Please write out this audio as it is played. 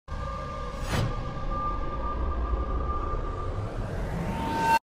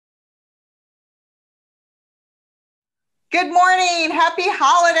Good morning. Happy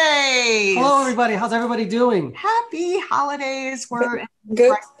holidays. Hello, everybody. How's everybody doing? Happy holidays. We're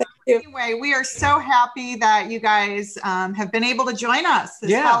Good. Thank you. anyway, we are so happy that you guys have been able to join us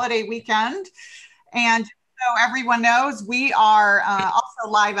this holiday weekend. And so everyone knows, we are also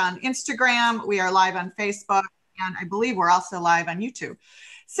live on Instagram. We are live on Facebook. And I believe we're also live on YouTube.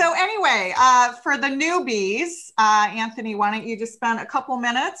 So anyway, for the newbies, Anthony, why don't you just spend a couple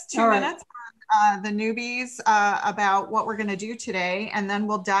minutes, 2 minutes, the newbies about what we're going to do today, and then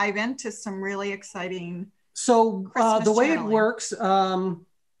we'll dive into some really exciting. So the way it works,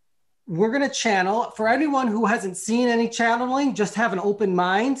 we're going to channel. For anyone who hasn't seen any channeling, just have an open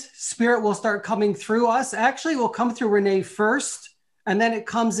mind. Spirit will start coming through us. Actually, it will come through Renee first, and then it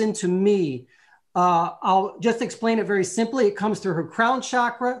comes into me. I'll just explain it very simply. It comes through her crown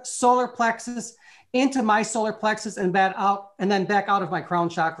chakra, solar plexus, into my solar plexus, and back out, and then back out of my crown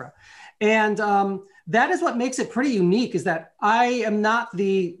chakra. And that is what makes it pretty unique, is that I am not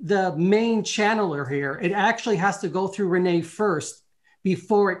the main channeler here. It actually has to go through Renee first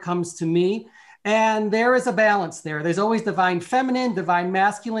before it comes to me. And there is a balance there. There's always divine feminine, divine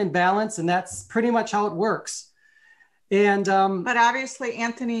masculine balance, and that's pretty much how it works. And but obviously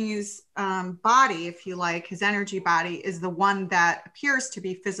Anthony's body, if you like, his energy body is the one that appears to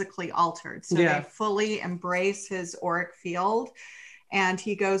be physically altered. So they fully embrace his auric field, and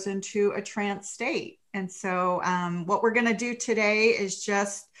he goes into a trance state. And so what we're going to do today is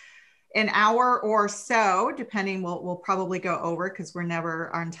just an hour or so, depending, we'll probably go over because we're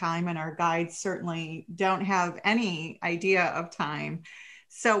never on time, and our guides certainly don't have any idea of time.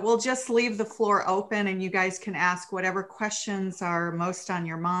 So we'll just leave the floor open, and you guys can ask whatever questions are most on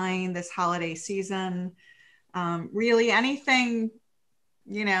your mind this holiday season. Really anything,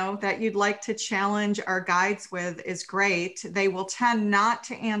 you know, that you'd like to challenge our guides with is great. They will tend not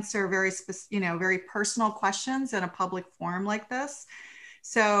to answer very personal questions in a public forum like this.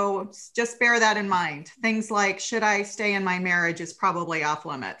 So just bear that in mind. Things like, should I stay in my marriage, is probably off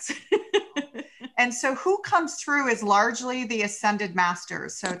limits. And so who comes through is largely the ascended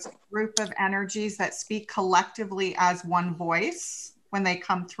masters. So it's a group of energies that speak collectively as one voice when they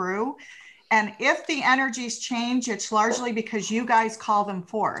come through. And if the energies change, it's largely because you guys call them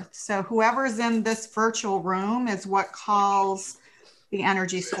forth. So whoever's in this virtual room is what calls the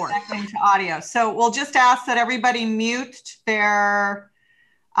energies forth into audio. So we'll just ask that everybody mute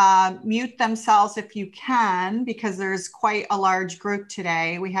themselves if you can, because there's quite a large group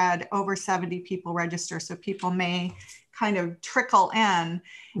today. We had over 70 people register, so people may kind of trickle in.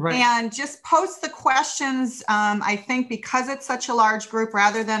 Right. And just post the questions. I think because it's such a large group,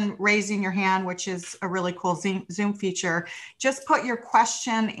 rather than raising your hand, which is a really cool Zoom feature, just put your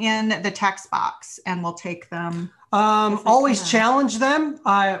question in the text box and we'll take them. Always challenge them.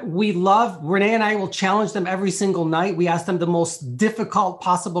 Renee and I will challenge them every single night. We ask them the most difficult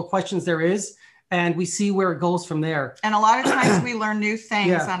possible questions there is, and we see where it goes from there. And a lot of times we learn new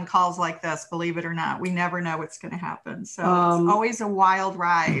things on calls like this, believe it or not. We never know what's going to happen. So it's always a wild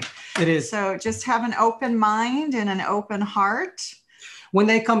ride. It is. So just have an open mind and an open heart. When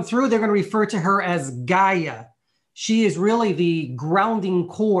they come through, they're going to refer to her as Gaia. She is really the grounding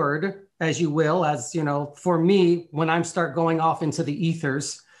cord, as you will, as you know, for me, when I start going off into the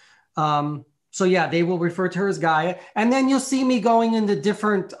ethers. So yeah, they will refer to her as Gaia. And then you'll see me going into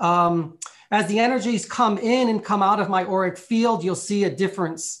different, as the energies come in and come out of my auric field, you'll see a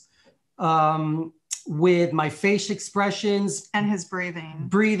difference with my face expressions. And his breathing.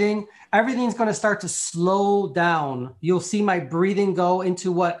 Breathing. Everything's going to start to slow down. You'll see my breathing go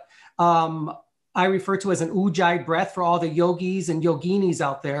into what I refer to as an ujjayi breath for all the yogis and yoginis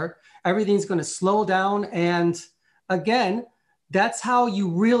out there. Everything's going to slow down. And again, that's how you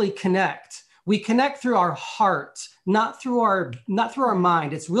really connect. We connect through our heart, not through our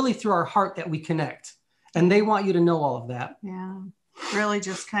mind. It's really through our heart that we connect. And they want you to know all of that. Yeah. Really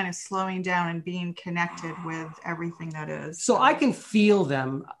just kind of slowing down and being connected with everything that is. So I can feel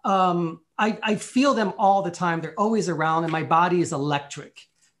them. I feel them all the time. They're always around, and my body is electric.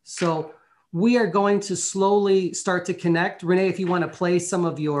 So we are going to slowly start to connect. Renee, if you want to play some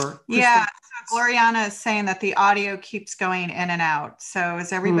of your... Yeah, so Gloriana is saying that the audio keeps going in and out. So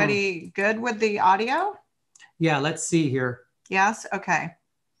is everybody good with the audio? Yeah, let's see here. Yes? Okay.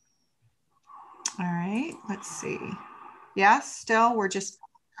 All right, let's see. Yes, still, I'm just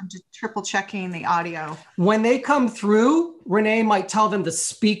triple checking the audio. When they come through, Renee might tell them to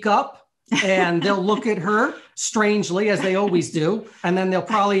speak up. And they'll look at her strangely, as they always do. And then they'll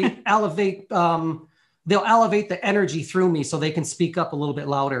probably elevate the energy through me so they can speak up a little bit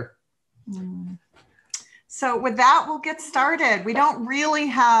louder. So with that, we'll get started. We don't really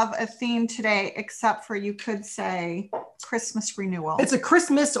have a theme today, except for, you could say, Christmas renewal. It's a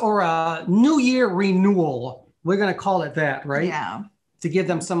Christmas or a New Year renewal. We're going to call it that, right? Yeah. To give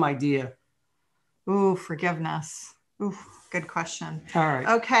them some idea. Ooh, forgiveness. Ooh, good question. All right.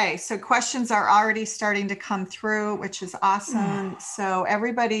 Okay, so questions are already starting to come through, which is awesome. So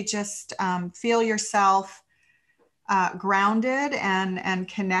everybody just feel yourself grounded and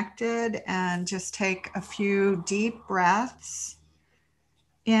connected, and just take a few deep breaths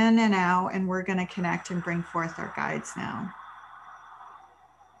in and out, and we're going to connect and bring forth our guides now.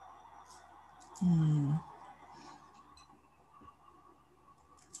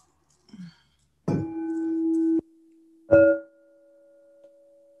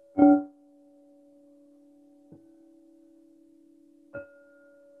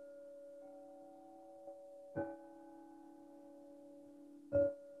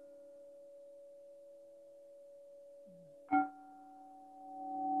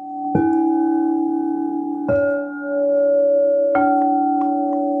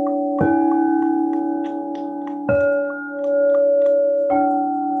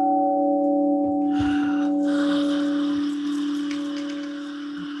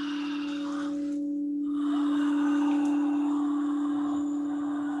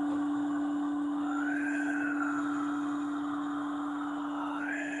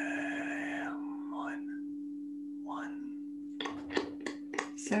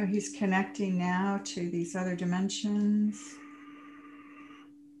 So he's connecting now to these other dimensions.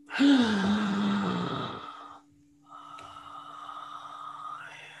 And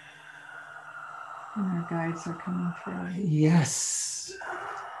our guides are coming through. Yes.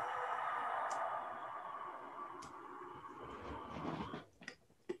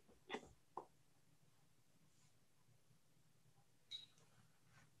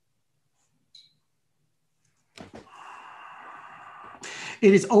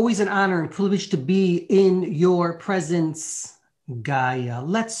 It is always an honor and privilege to be in your presence, Gaia.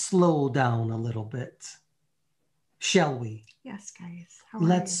 Let's slow down a little bit, shall we? Yes, guys.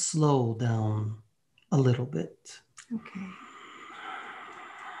 Let's slow down a little bit. Okay.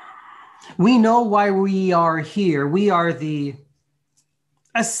 We know why we are here. We are the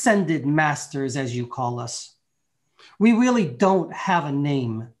ascended masters, as you call us. We really don't have a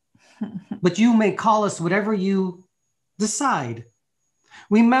name, but you may call us whatever you decide.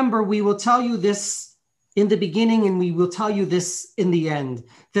 Remember, we will tell you this in the beginning and we will tell you this in the end,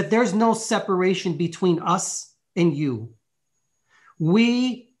 that there's no separation between us and you.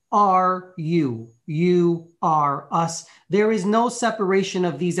 We are you. You are us. There is no separation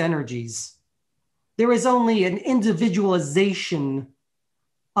of these energies. There is only an individualization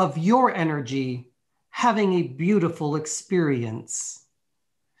of your energy having a beautiful experience.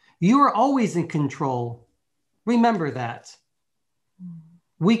 You are always in control. Remember that.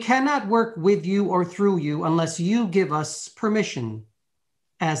 We cannot work with you or through you unless you give us permission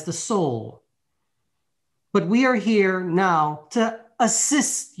as the soul. But we are here now to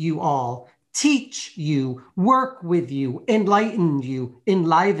assist you all, teach you, work with you, enlighten you,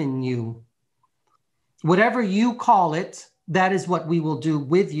 enliven you. Whatever you call it, that is what we will do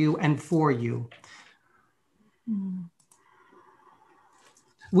with you and for you.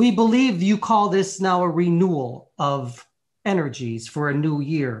 We believe you call this now a renewal of energies for a new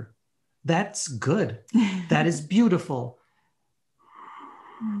year. That's good. That is beautiful.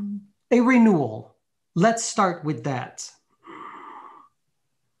 A renewal. Let's start with that.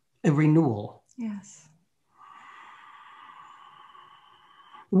 A renewal. Yes.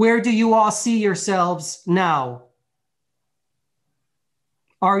 Where do you all see yourselves now?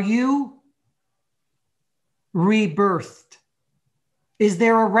 Are you rebirthed? Is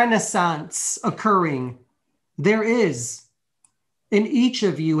there a renaissance occurring? There is. In each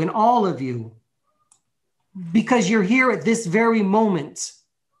of you, in all of you, because you're here at this very moment.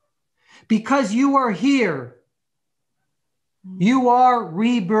 Because you are here, you are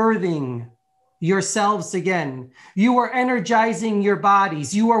rebirthing yourselves again. You are energizing your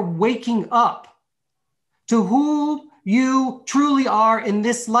bodies. You are waking up to who you truly are in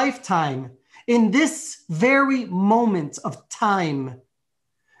this lifetime, in this very moment of time.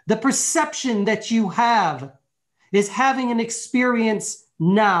 The perception that you have is having an experience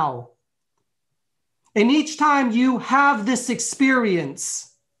now. And each time you have this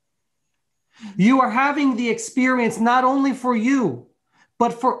experience, you are having the experience not only for you,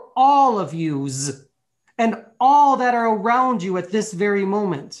 but for all of yous and all that are around you at this very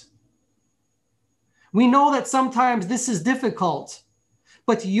moment. We know that sometimes this is difficult,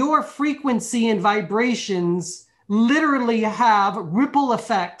 but your frequency and vibrations literally have ripple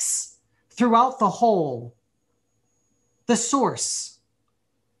effects throughout the whole. the source,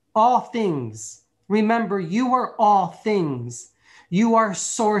 all things. Remember, you are all things. You are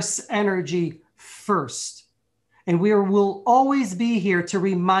source energy first. And we will always be here to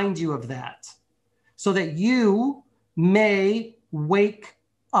remind you of that so that you may wake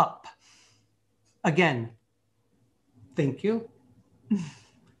up. Again, thank you.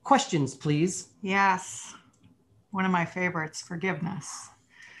 Questions, please. Yes. One of my favorites, forgiveness.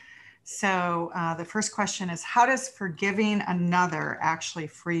 So the first question is, how does forgiving another actually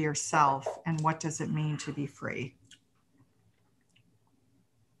free yourself? And what does it mean to be free?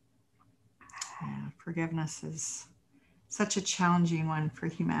 Yeah, forgiveness is such a challenging one for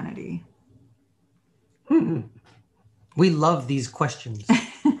humanity. We love these questions.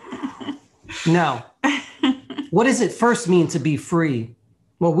 Now, what does it first mean to be free?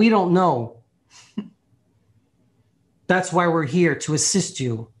 Well, we don't know. That's why we're here, to assist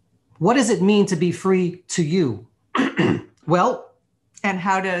you. What does it mean to be free to you? Well, and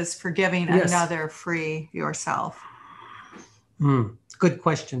how does forgiving another free yourself? Good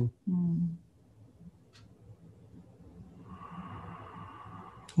question.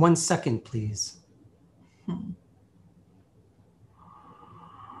 1 second, please.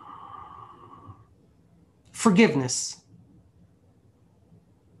 Forgiveness.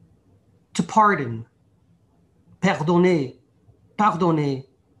 To pardon. Pardonner. Pardonner.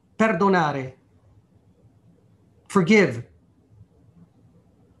 Perdonare. Forgive.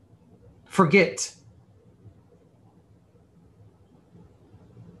 Forget.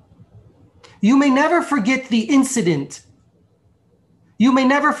 You may never forget the incident. You may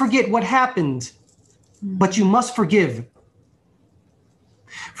never forget what happened, but you must forgive.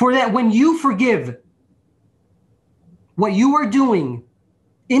 For that when you forgive, what you are doing,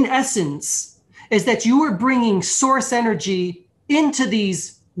 in essence, is that you are bringing source energy into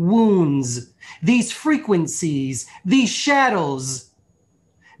these wounds, these frequencies, these shadows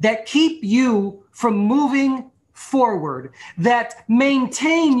that keep you from moving forward, that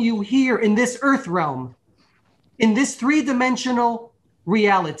maintain you here in this earth realm, in this three-dimensional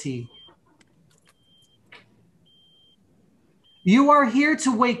reality. You are here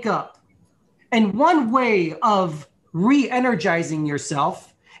to wake up. And one way of re-energizing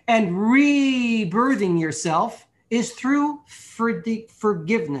yourself and rebirthing yourself is through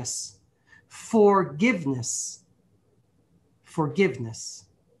forgiveness. Forgiveness. Forgiveness.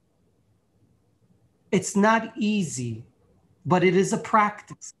 It's not easy, but it is a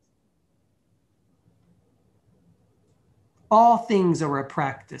practice. All things are a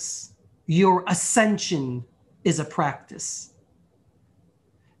practice. Your ascension is a practice.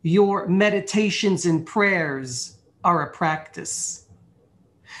 Your meditations and prayers are a practice.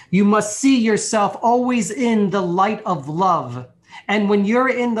 You must see yourself always in the light of love. And when you're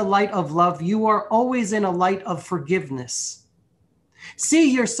in the light of love, you are always in a light of forgiveness.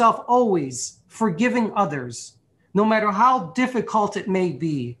 See yourself always forgiving others, no matter how difficult it may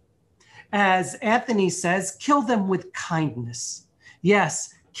be. As Anthony says, kill them with kindness.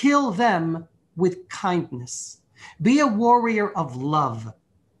 Yes, kill them with kindness. Be a warrior of love.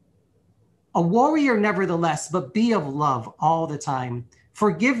 A warrior nevertheless, but be of love all the time.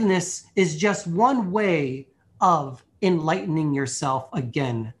 Forgiveness is just one way of enlightening yourself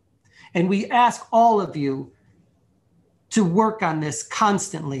again. And we ask all of you to work on this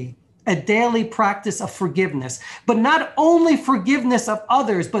constantly. A daily practice of forgiveness, but not only forgiveness of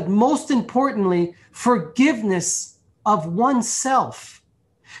others, but most importantly, forgiveness of oneself,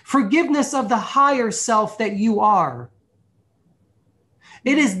 forgiveness of the higher self that you are.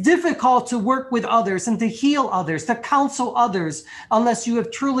 It is difficult to work with others and to heal others, to counsel others, unless you have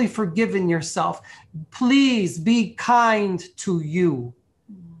truly forgiven yourself. Please be kind to you.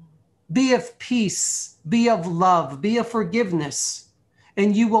 Be of peace, be of love, be of forgiveness.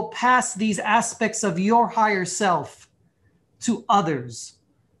 And you will pass these aspects of your higher self to others.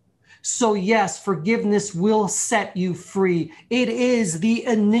 So yes, forgiveness will set you free. It is the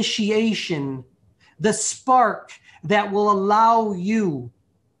initiation, the spark that will allow you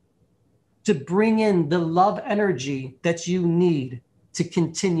to bring in the love energy that you need to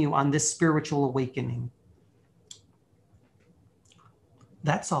continue on this spiritual awakening.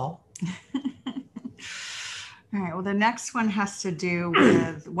 That's all. All right, well, the next one has to do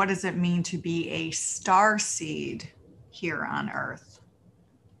with what does it mean to be a star seed here on Earth?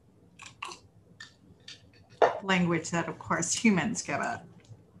 Language that, of course, humans get it.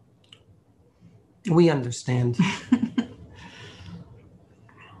 We understand.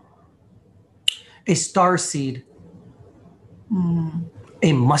 A star seed.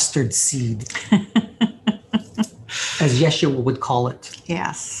 A mustard seed. As Yeshua would call it.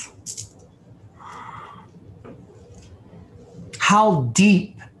 Yes. How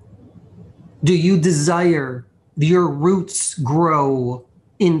deep do you desire your roots grow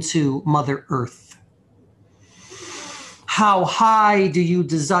into Mother Earth? How high do you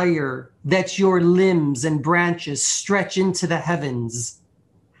desire that your limbs and branches stretch into the heavens?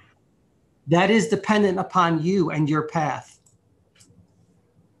 That is dependent upon you and your path.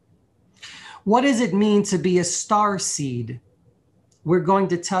 What does it mean to be a star seed? We're going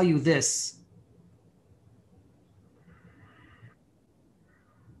to tell you this.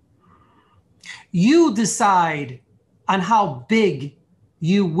 You decide on how big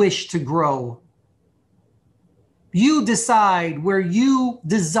you wish to grow. You decide where you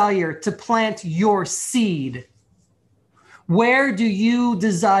desire to plant your seed. Where do you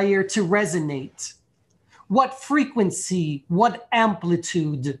desire to resonate? What frequency, what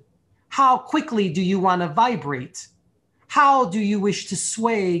amplitude? How quickly do you want to vibrate? How do you wish to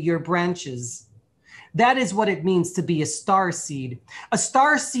sway your branches? That is what it means to be a star seed. A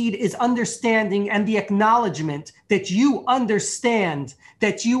star seed is understanding and the acknowledgement that you understand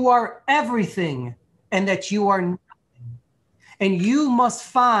that you are everything and that you are nothing. And you must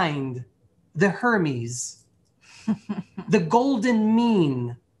find the Hermes, the golden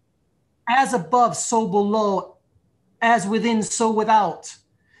mean, as above, so below, as within, so without.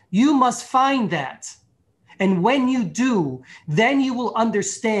 You must find that. And when you do, then you will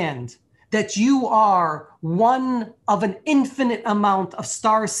understand that you are one of an infinite amount of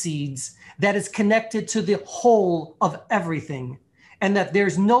star seeds that is connected to the whole of everything, and that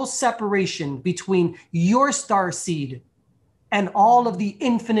there's no separation between your star seed and all of the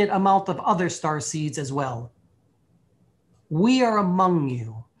infinite amount of other star seeds as well. We are among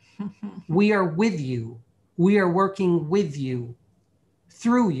you. We are with you. We are working with you,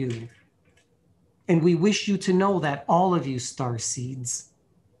 through you. And we wish you to know that, all of you star seeds.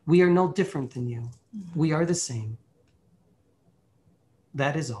 We are no different than you. We are the same.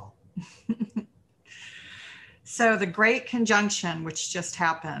 That is all. So the Great Conjunction, which just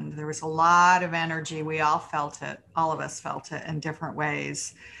happened, there was a lot of energy. We all felt it. All of us felt it in different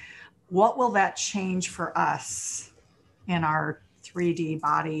ways. What will that change for us in our 3D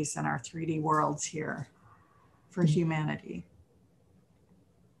bodies and our 3D worlds here for humanity?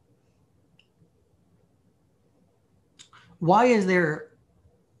 Why is there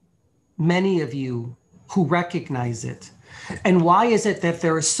many of you who recognize it? And why is it that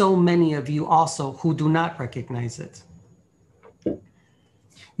there are so many of you also who do not recognize it?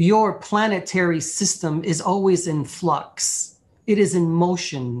 Your planetary system is always in flux. It is in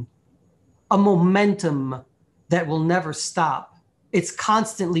motion, a momentum that will never stop. It's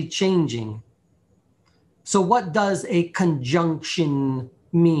constantly changing. So what does a conjunction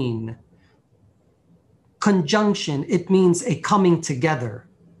mean? Conjunction, it means a coming together.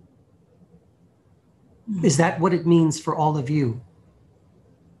 Is that what it means for all of you?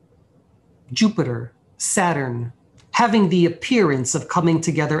 Jupiter, Saturn, having the appearance of coming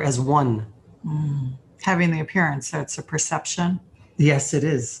together as one. Having the appearance, so it's a perception? Yes, it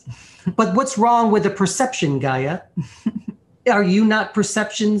is. But what's wrong with the perception, Gaia? Are you not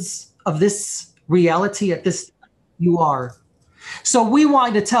perceptions of this reality at this time? You are. So we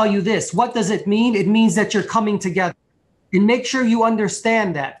want to tell you this. What does it mean? It means that you're coming together. And make sure you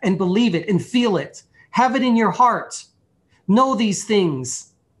understand that and believe it and feel it. Have it in your heart. Know these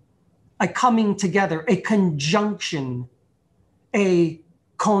things. A coming together, a conjunction, a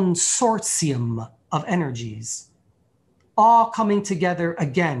consortium of energies, all coming together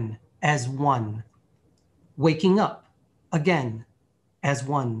again as one. Waking up again as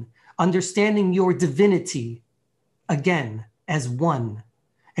one. Understanding your divinity again as one.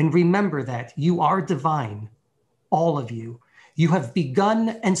 And remember that you are divine, all of you. You have begun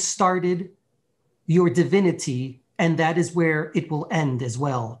and started your divinity, and that is where it will end as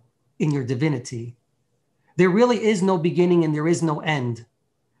well, in your divinity. There really is no beginning and there is no end,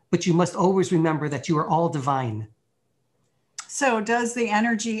 but you must always remember that you are all divine. So does the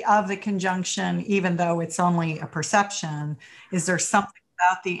energy of the conjunction, even though it's only a perception, is there something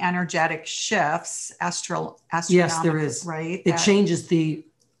about the energetic shifts, astronomical? Yes, there is. Right? It changes the...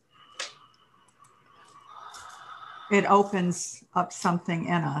 It opens up something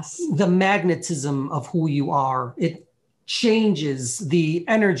in us. The magnetism of who you are. It changes the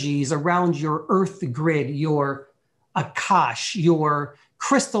energies around your earth grid, your Akash, your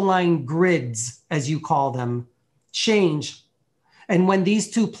crystalline grids, as you call them, change. And when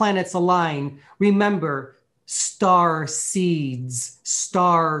these two planets align, remember, star seeds,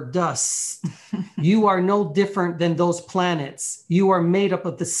 star dust. You are no different than those planets. You are made up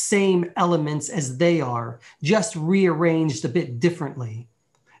of the same elements as they are, just rearranged a bit differently.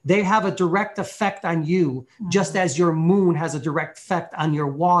 They have a direct effect on you, just as your moon has a direct effect on your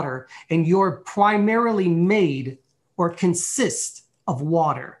water, and you're primarily made or consist of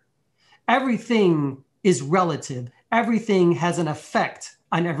water. Everything is relative. Everything has an effect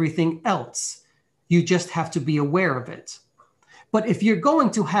on everything else. You just have to be aware of it. But if you're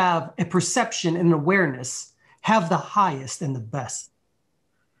going to have a perception and awareness, have the highest and the best.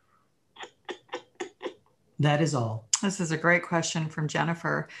 That is all. This is a great question from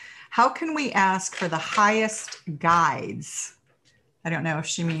Jennifer. How can we ask for the highest guides? I don't know if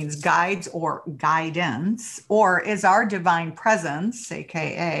she means guides or guidance, or is our divine presence,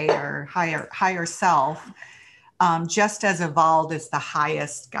 aka our higher self, just as evolved as the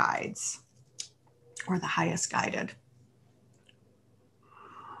highest guides or the highest guided?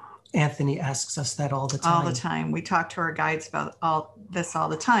 Anthony asks us that all the time. All the time. We talk to our guides about all this all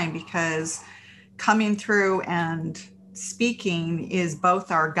the time, because coming through and speaking is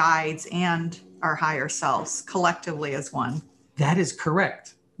both our guides and our higher selves collectively as one. That is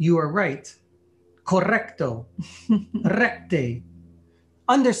correct. You are right. Correcto. Recte.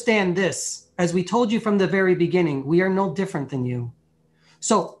 Understand this. As we told you from the very beginning, we are no different than you.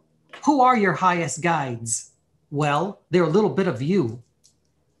 So who are your highest guides? Well, they're a little bit of you.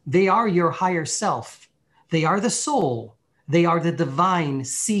 They are your higher self. They are the soul. They are the divine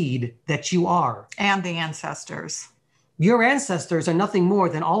seed that you are. And the ancestors. Your ancestors are nothing more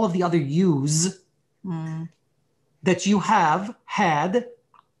than all of the other yous that you have, had,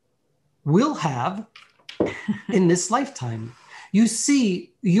 will have in this lifetime. You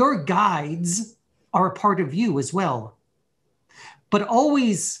see, your guides are a part of you as well. But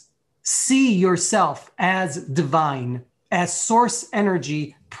always see yourself as divine, as source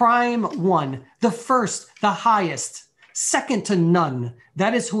energy, prime one, the first, the highest, second to none.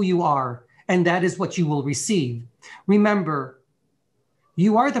 That is who you are, and that is what you will receive. Remember,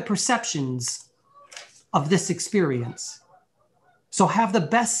 you are the perceptions of this experience. So have the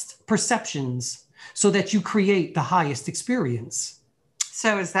best perceptions so that you create the highest experience.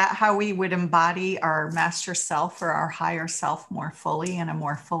 So is that how we would embody our master self or our higher self more fully, in a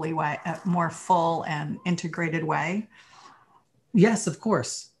more full and integrated way? Yes, of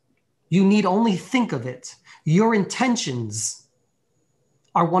course. You need only think of it. Your intentions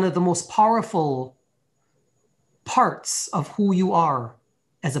are one of the most powerful parts of who you are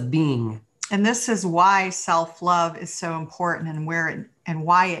as a being. And this is why self-love is so important, and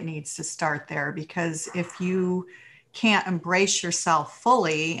why it needs to start there. Because if you can't embrace yourself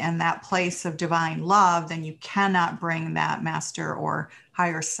fully in that place of divine love, then you cannot bring that master or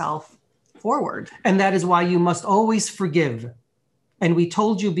higher self forward. And that is why you must always forgive. And we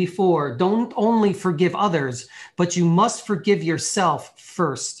told you before, don't only forgive others, but you must forgive yourself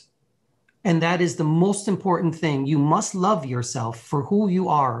first. And that is the most important thing. You must love yourself for who you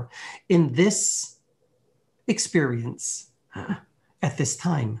are in this experience at this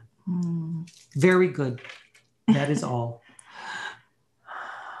time. Very good. That is all.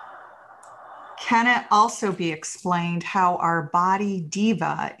 Can it also be explained how our body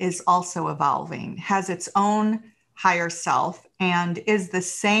diva is also evolving, has its own higher self, and is the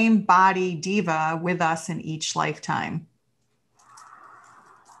same body diva with us in each lifetime?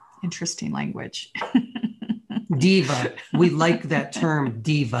 Interesting language. Diva. We like that term,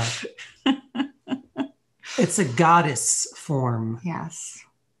 diva. It's a goddess form. Yes.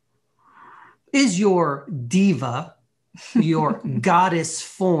 Is your diva, your goddess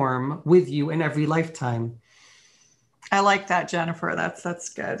form with you in every lifetime? I like that, Jennifer. That's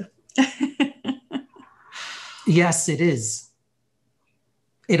good. Yes, it is.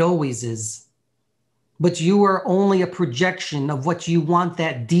 It always is. But you are only a projection of what you want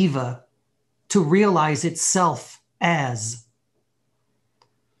that diva to realize itself as.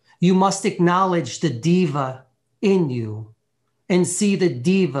 You must acknowledge the diva in you and see the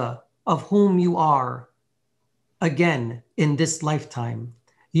diva of whom you are again in this lifetime.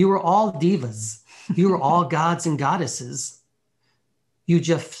 You are all divas. You are all gods and goddesses. You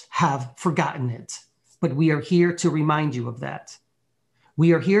just have forgotten it. But we are here to remind you of that.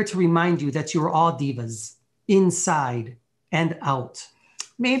 We are here to remind you that you are all divas, inside and out.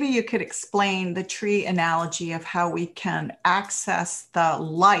 Maybe you could explain the tree analogy of how we can access the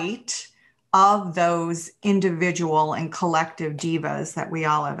light of those individual and collective divas that we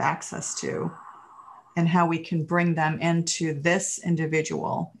all have access to, and how we can bring them into this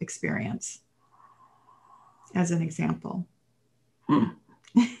individual experience, as an example.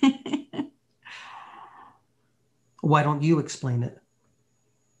 Why don't you explain it?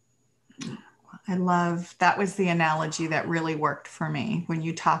 That was the analogy that really worked for me when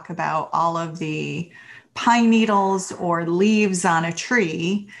you talk about all of the pine needles or leaves on a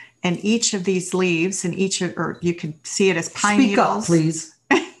tree, and each of these leaves and or you could see it as pine needles. Speak up, please.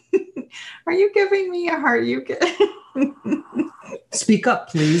 Are you giving me a heart? Speak up,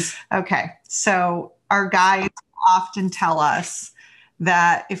 please. Okay. So our guides often tell us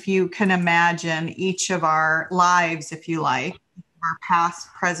that if you can imagine each of our lives, if you like, our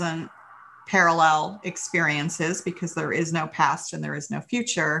past, present, parallel experiences, because there is no past and there is no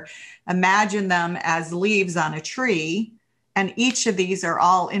future, imagine them as leaves on a tree. And each of these are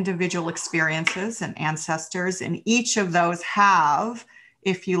all individual experiences and ancestors. And each of those have,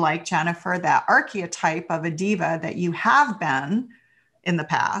 if you like, Jennifer, that archetype of a diva that you have been in the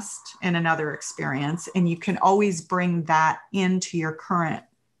past in another experience. And you can always bring that into your current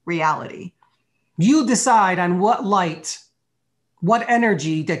reality. You decide on what light, what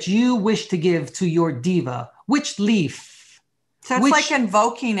energy that you wish to give to your diva, which leaf. So it's like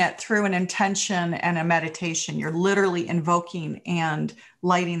invoking it through an intention and a meditation. You're literally invoking and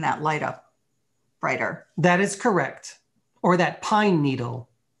lighting that light up brighter. That is correct. Or that pine needle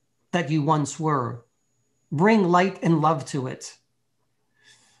that you once were. Bring light and love to it.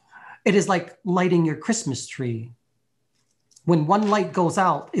 It is like lighting your Christmas tree. When one light goes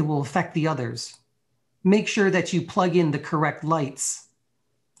out, it will affect the others. Make sure that you plug in the correct lights,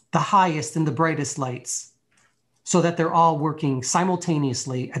 the highest and the brightest lights, so that they're all working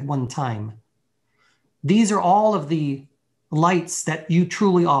simultaneously at one time. These are all of the lights that you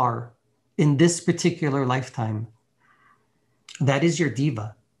truly are in this particular lifetime. That is your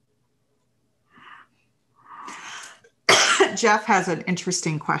diva. Jeff has an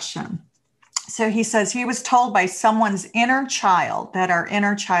interesting question. So he says he was told by someone's inner child that our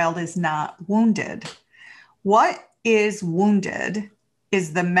inner child is not wounded. What is wounded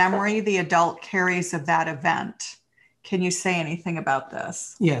is the memory the adult carries of that event. Can you say anything about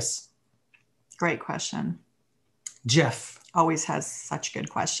this? Yes. Great question. Jeff always has such good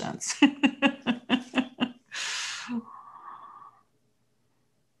questions.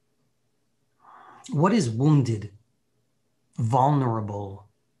 What is wounded? Vulnerable.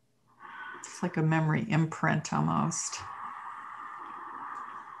 It's like a memory imprint almost.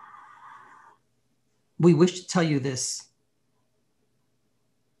 We wish to tell you this.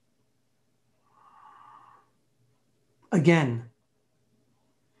 Again,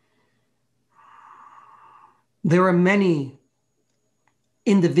 there are many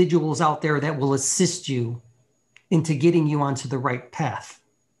individuals out there that will assist you into getting you onto the right path,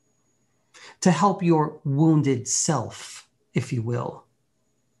 to help your wounded self, if you will.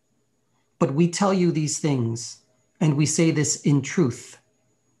 But we tell you these things, and we say this in truth,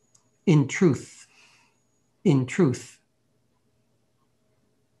 in truth, in truth.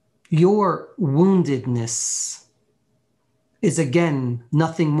 Your woundedness is, again,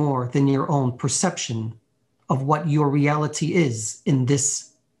 nothing more than your own perception of what your reality is in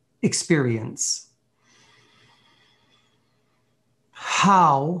this experience.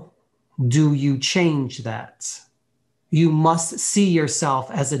 How do you change that? You must see yourself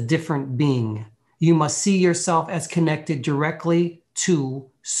as a different being. You must see yourself as connected directly to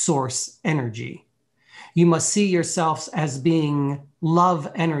source energy. You must see yourselves as being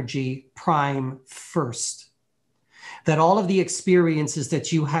love energy prime first. That all of the experiences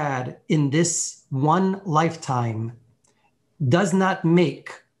that you had in this one lifetime does not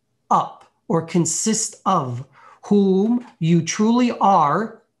make up or consist of whom you truly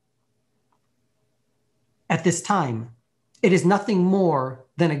are at this time. It is nothing more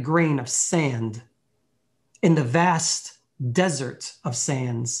than a grain of sand in the vast desert of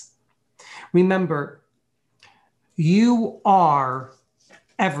sands. Remember, you are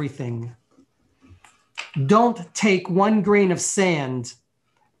everything. Don't take one grain of sand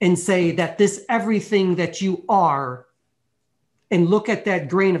and say that this everything that you are, and look at that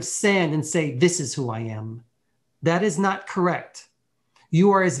grain of sand and say, this is who I am. That is not correct.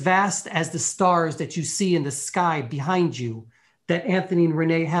 You are as vast as the stars that you see in the sky behind you, that Anthony and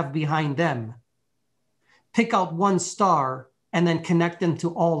Renee have behind them. Pick out one star and then connect them to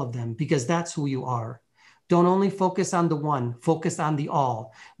all of them, because that's who you are. Don't only focus on the one, focus on the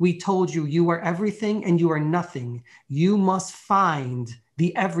all. We told you, you are everything and you are nothing. You must find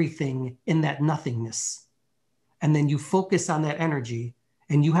the everything in that nothingness. And then you focus on that energy,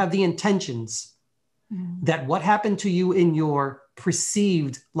 and you have the intentions that what happened to you in your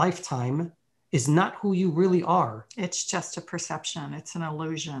perceived lifetime is not who you really are. It's just a perception. It's an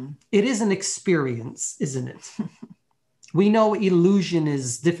illusion. It is an experience, isn't it? We know illusion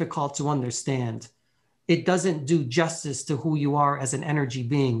is difficult to understand. It doesn't do justice to who you are as an energy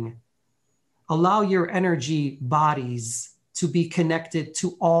being. Allow your energy bodies to be connected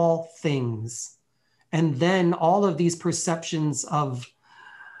to all things And then all of these perceptions of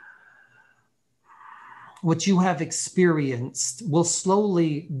what you have experienced will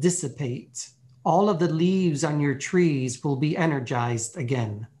slowly dissipate. All of the leaves on your trees will be energized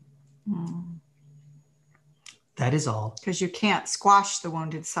again. Mm. That is all. Because you can't squash the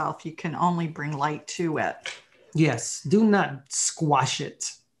wounded self. You can only bring light to it. Yes. Do not squash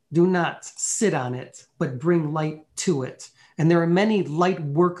it. Do not sit on it, but bring light to it. And there are many light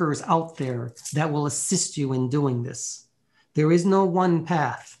workers out there that will assist you in doing this. There is no one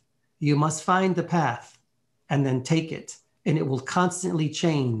path. You must find the path and then take it. And it will constantly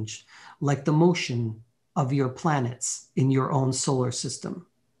change, like the motion of your planets in your own solar system.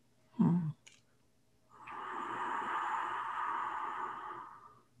 Hmm.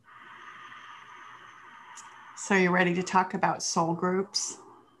 So you're ready to talk about soul groups?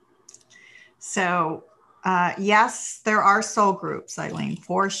 So yes, there are soul groups, Eileen,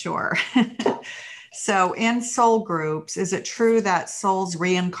 for sure. So in soul groups, is it true that souls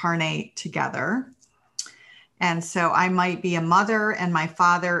reincarnate together? And so I might be a mother and my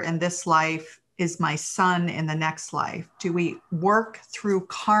father in this life is my son in the next life. Do we work through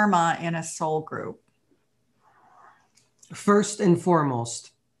karma in a soul group? First and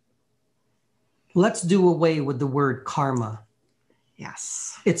foremost, let's do away with the word karma.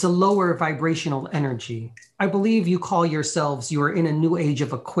 Yes. It's a lower vibrational energy. I believe you call yourselves, you are in a new age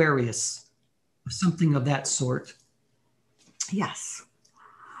of Aquarius, something of that sort. Yes.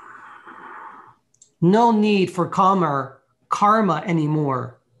 No need for karma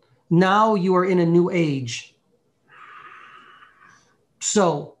anymore. Now you are in a new age.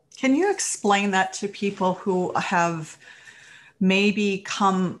 So, can you explain that to people who have maybe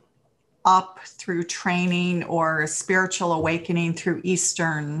come up through training or spiritual awakening through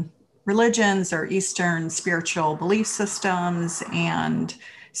Eastern religions or Eastern spiritual belief systems and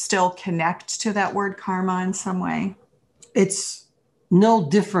still connect to that word karma in some way? It's no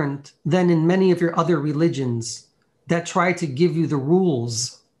different than in many of your other religions that try to give you the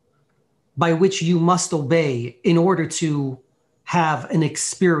rules by which you must obey in order to have an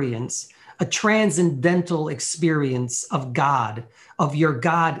experience, a transcendental experience of God, of your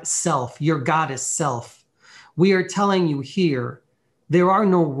God self, your goddess self. We are telling you here, there are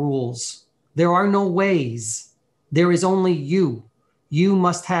no rules. There are no ways. There is only you. You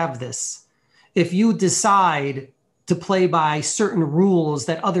must have this. If you decide to play by certain rules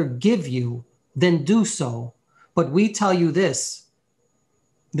that others give you, then do so. But we tell you this,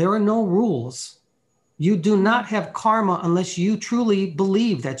 there are no rules. You do not have karma unless you truly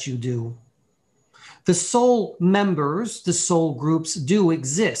believe that you do. The soul members, the soul groups do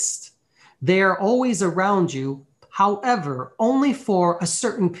exist. They are always around you, however, only for a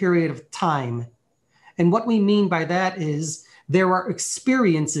certain period of time. And what we mean by that is there are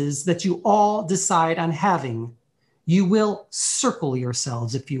experiences that you all decide on having. You will circle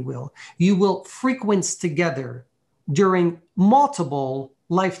yourselves, if you will. You will frequence together during multiple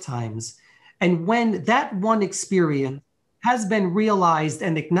lifetimes. And when that one experience has been realized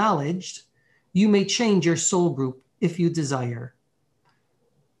and acknowledged, you may change your soul group if you desire.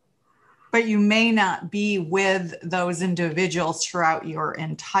 But you may not be with those individuals throughout your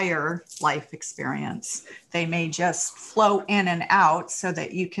entire life experience. They may just flow in and out so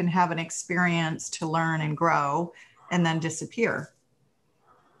that you can have an experience to learn and grow and then disappear.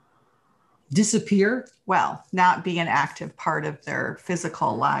 Disappear? Well, not be an active part of their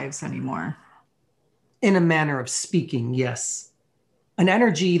physical lives anymore. In a manner of speaking, yes. An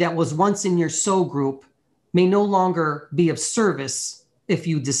energy that was once in your soul group may no longer be of service if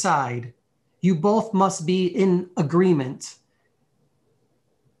you decide. You both must be in agreement.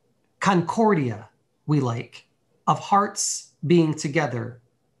 Concordia, we like, of hearts being together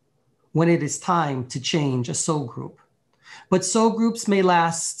when it is time to change a soul group. But soul groups may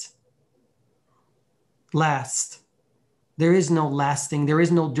last. There is no lasting, there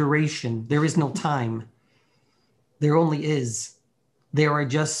is no duration, there is no time. There only is. There are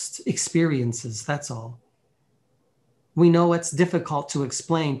just experiences, that's all. We know it's difficult to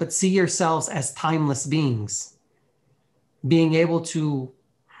explain, but see yourselves as timeless beings, being able to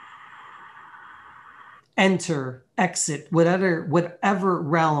enter, exit, whatever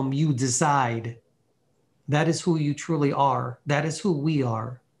realm you decide. That is who you truly are. That is who we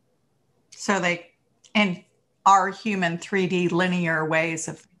are. So they, in our human 3D linear ways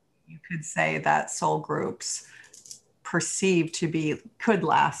of, you could say that soul groups perceived to be, could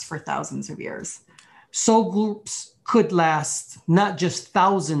last for thousands of years. Soul groups could last not just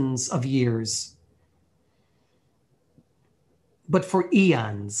thousands of years, but for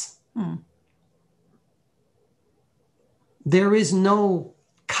eons. There is no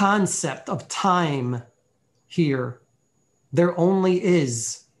concept of time here. There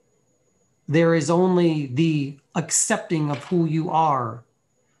is only the accepting of who you are,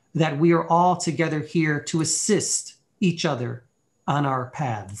 that we are all together here to assist each other on our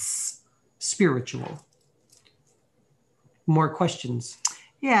paths, spiritual. More questions?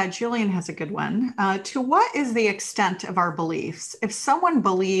 Yeah, Julian has a good one. To what is the extent of our beliefs? If someone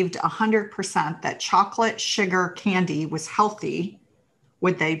believed 100% that chocolate, sugar, candy was healthy,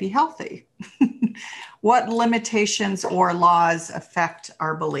 would they be healthy? What limitations or laws affect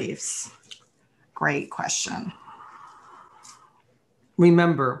our beliefs? Great question.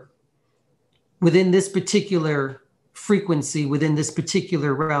 Remember, within this particular frequency, within this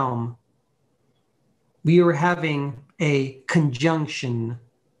particular realm, we are having a conjunction,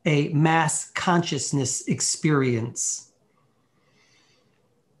 a mass consciousness experience.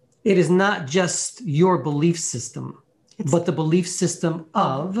 It is not just your belief system, but the belief system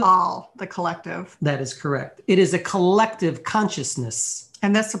of all, the collective. That is correct. It is a collective consciousness.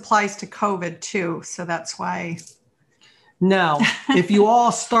 And this applies to COVID too. So that's why. Now, if you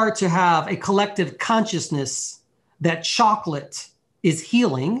all start to have a collective consciousness that chocolate is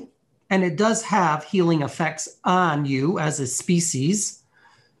healing, and it does have healing effects on you as a species,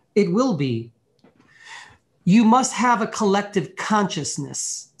 it will be. You must have a collective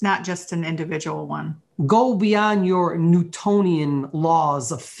consciousness. Not just an individual one. Go beyond your Newtonian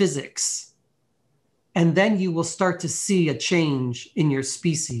laws of physics, and then you will start to see a change in your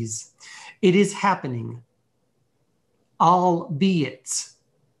species. It is happening, albeit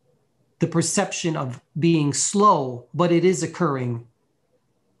the perception of being slow, but it is occurring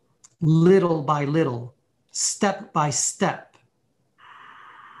little by little, step by step.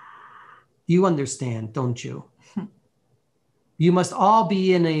 You understand, don't you? You must all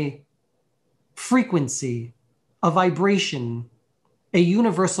be in a frequency, a vibration, a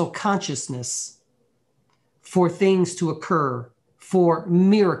universal consciousness for things to occur, for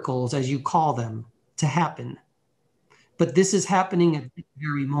miracles, as you call them, to happen. But this is happening at this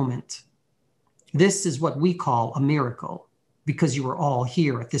very moment. This is what we call a miracle, because you are all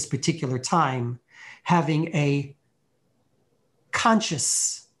here at this particular time having a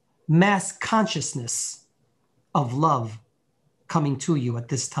conscious, mass consciousness of love coming to you at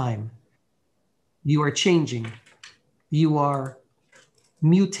this time. You are changing. You are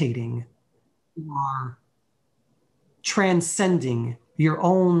mutating. You are transcending your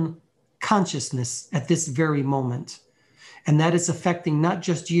own consciousness at this very moment. And that is affecting not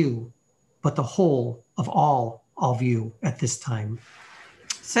just you, but the whole of all of you at this time.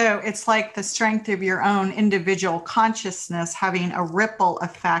 So it's like the strength of your own individual consciousness having a ripple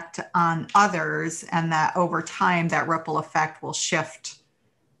effect on others, and that over time, that ripple effect will shift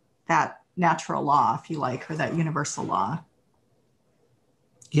that natural law, if you like, or that universal law.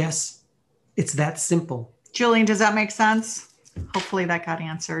 Yes, it's that simple. Julian, does that make sense? Hopefully that got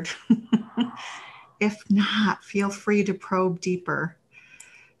answered. If not, feel free to probe deeper.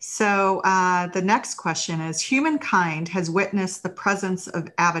 So the next question is, humankind has witnessed the presence of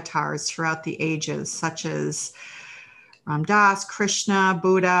avatars throughout the ages, such as Ram Dass, Krishna,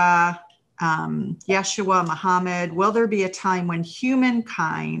 Buddha, Yeshua, Muhammad. Will there be a time when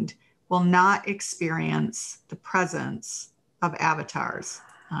humankind will not experience the presence of avatars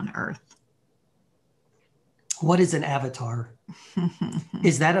on Earth? What is an avatar?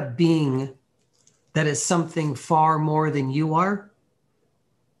 Is that a being that is something far more than you are?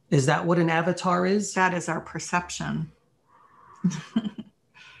 Is that what an avatar is? That is our perception.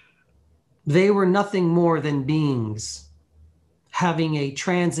 They were nothing more than beings having a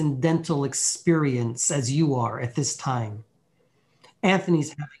transcendental experience as you are at this time.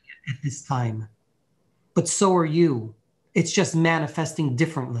 Anthony's having it at this time, but so are you. It's just manifesting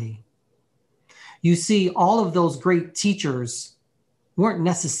differently. You see, all of those great teachers weren't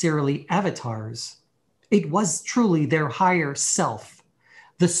necessarily avatars. It was truly their higher self.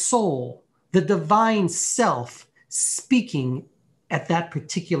 The soul, the divine self speaking at that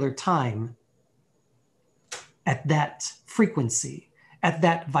particular time, at that frequency, at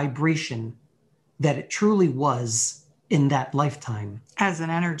that vibration that it truly was in that lifetime. As an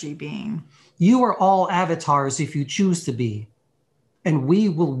energy being. You are all avatars if you choose to be, and we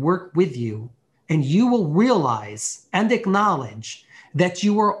will work with you, and you will realize and acknowledge that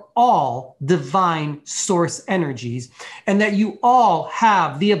you are all divine source energies, and that you all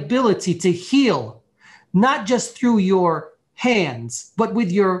have the ability to heal, not just through your hands, but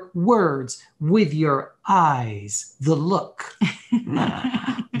with your words, with your eyes. The look.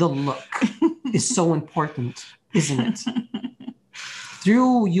 The look is so important, isn't it?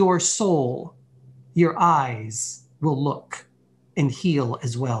 Through your soul, your eyes will look and heal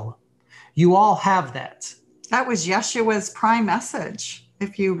as well. You all have that. That was Yeshua's prime message.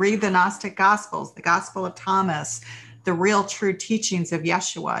 If you read the Gnostic Gospels, the Gospel of Thomas, the real true teachings of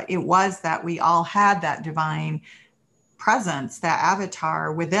Yeshua, it was that we all had that divine presence, that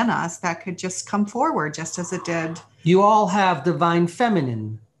avatar within us that could just come forward just as it did. You all have divine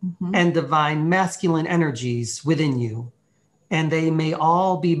feminine and divine masculine energies within you, and they may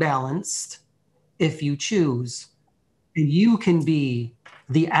all be balanced if you choose. And you can be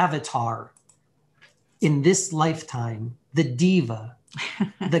the avatar in this lifetime, the diva,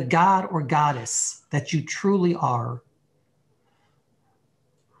 the god or goddess that you truly are,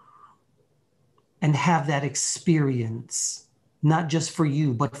 and have that experience, not just for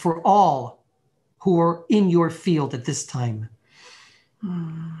you, but for all who are in your field at this time.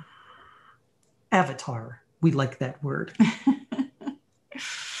 Avatar, we like that word.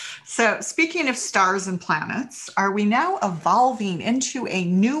 So speaking of stars and planets, are we now evolving into a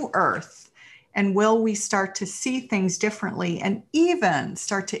new Earth? And will we start to see things differently and even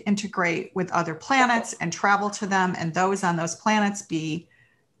start to integrate with other planets and travel to them, and those on those planets be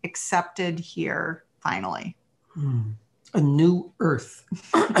accepted here finally? A new Earth.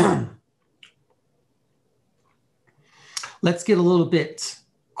 Let's get a little bit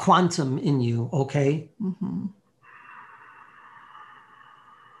quantum in you, okay?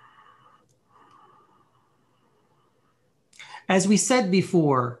 As we said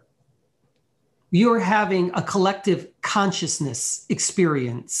before, you're having a collective consciousness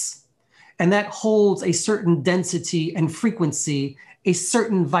experience, and that holds a certain density and frequency, a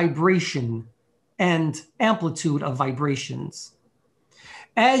certain vibration and amplitude of vibrations.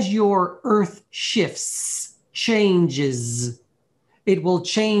 As your Earth shifts, changes, it will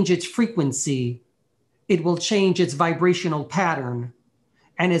change its frequency, it will change its vibrational pattern,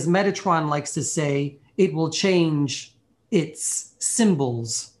 and as Metatron likes to say, it will change its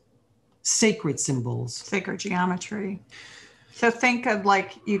symbols. Sacred symbols. Sacred geometry. So think of,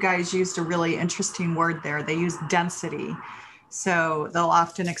 like, you guys used a really interesting word there. They use density. So they'll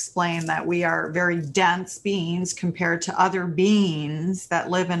often explain that we are very dense beings compared to other beings that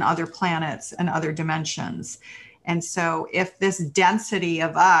live in other planets and other dimensions. And so if this density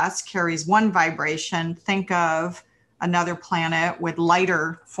of us carries one vibration, think of another planet with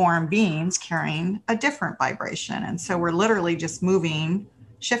lighter form beings carrying a different vibration. And so we're literally just moving,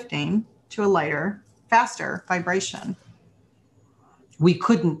 shifting to a lighter, faster vibration. We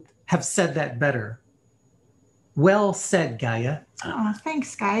couldn't have said that better. Well said, Gaia. Oh,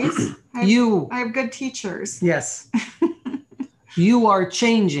 thanks, guys. I have good teachers. Yes. You are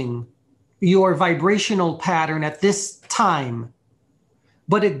changing your vibrational pattern at this time,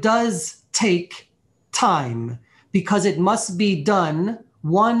 but it does take time because it must be done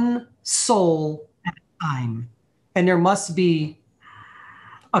one soul at a time. And there must be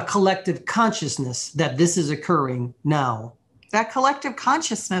a collective consciousness that this is occurring now. That collective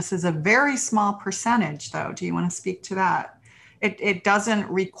consciousness is a very small percentage, though. Do you want to speak to that? It doesn't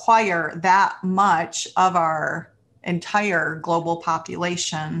require that much of our entire global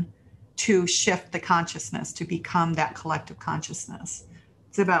population to shift the consciousness, to become that collective consciousness.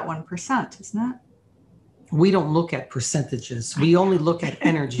 It's about 1%, isn't it? We don't look at percentages. We only look at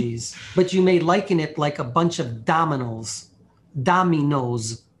energies. But you may liken it like a bunch of dominoes.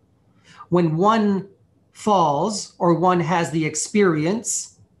 When one falls or one has the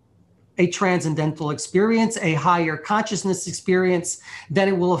experience, a transcendental experience, a higher consciousness experience, then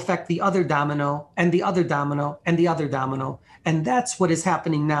it will affect the other domino and the other domino and the other domino. And that's what is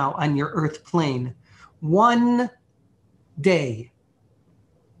happening now on your Earth plane. One day,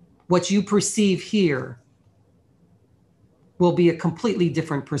 what you perceive here will be a completely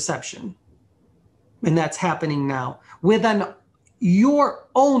different perception. And that's happening now. Within your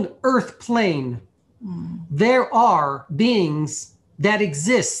own Earth plane, there are beings that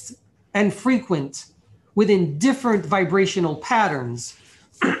exist and frequent within different vibrational patterns.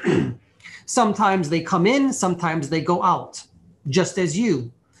 Sometimes they come in, sometimes they go out, just as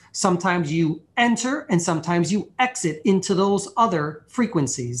you. Sometimes you enter and sometimes you exit into those other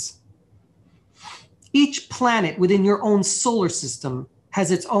frequencies. Each planet within your own solar system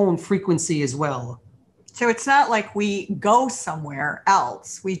has its own frequency as well. So it's not like we go somewhere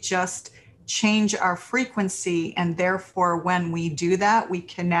else. We just change our frequency. And therefore, when we do that, we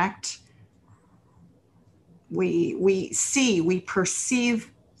connect. We see, we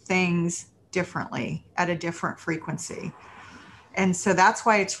perceive things differently at a different frequency. And so that's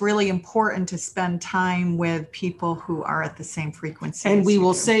why it's really important to spend time with people who are at the same frequency. And we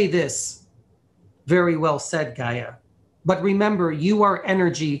will say this, very well said, Gaia. But remember, you are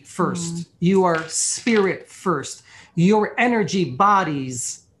energy first. You are spirit first. Your energy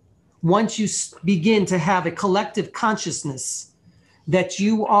bodies once you begin to have a collective consciousness that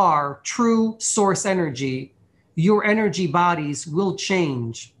you are true source energy, your energy bodies will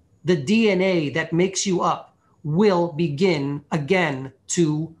change. The DNA that makes you up will begin again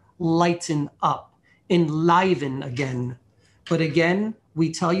to lighten up, enliven again. But again,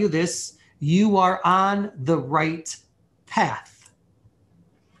 we tell you this, you are on the right path.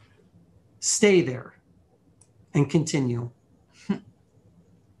 Stay there and continue.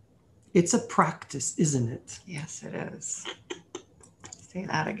 It's a practice, isn't it? Yes, it is. Say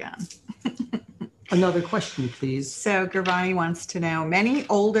that again. Another question, please. So Gravani wants to know, many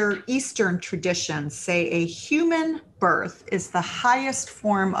older Eastern traditions say a human birth is the highest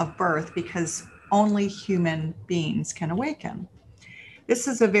form of birth because only human beings can awaken. This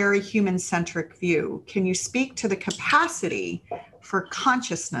is a very human-centric view. Can you speak to the capacity for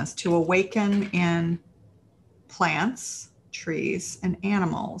consciousness to awaken in plants, trees, and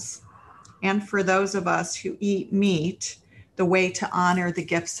animals? And for those of us who eat meat, the way to honor the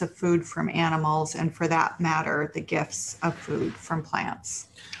gifts of food from animals, and for that matter, the gifts of food from plants.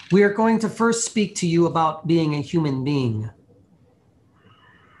 We are going to first speak to you about being a human being.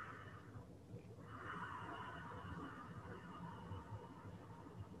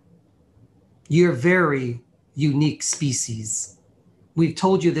 You're a very unique species. We've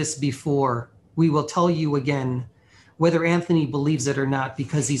told you this before. We will tell you again, whether Anthony believes it or not,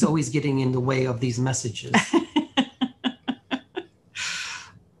 because he's always getting in the way of these messages.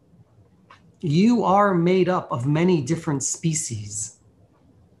 You are made up of many different species.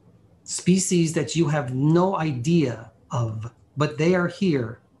 Species that you have no idea of, but they are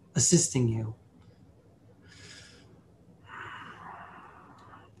here assisting you.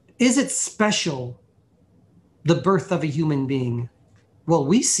 Is it special, the birth of a human being? Well,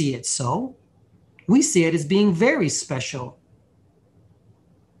 we see it so. We see it as being very special.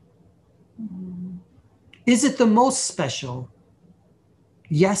 Is it the most special?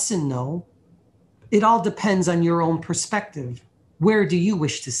 Yes and no. It all depends on your own perspective. Where do you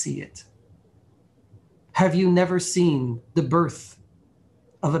wish to see it? Have you never seen the birth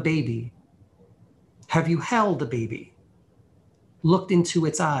of a baby? Have you held a baby, looked into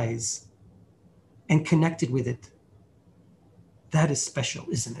its eyes, and connected with it? That is special,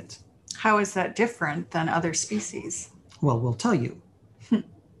 isn't it? How is that different than other species? Well, we'll tell you.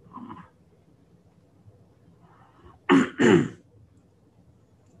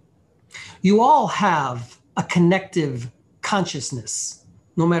 You all have a connective consciousness,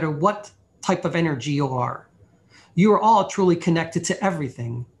 no matter what type of energy you are. You are all truly connected to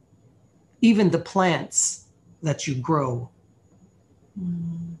everything, even the plants that you grow.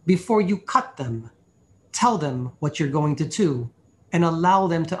 Before you cut them, tell them what you're going to do and allow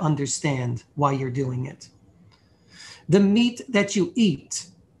them to understand why you're doing it. The meat that you eat,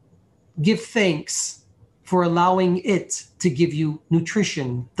 give thanks for allowing it to give you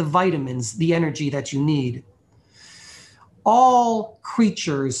nutrition, the vitamins, the energy that you need. All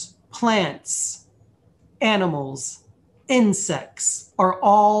creatures, plants, animals, insects are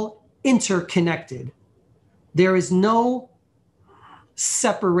all interconnected. There is no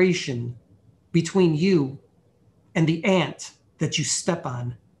separation between you and the ant that you step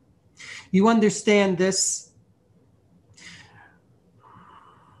on. You understand this?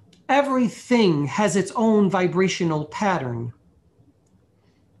 Everything has its own vibrational pattern.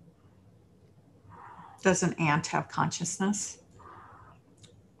 Does an ant have consciousness?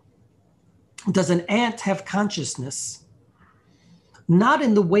 Does an ant have consciousness? Not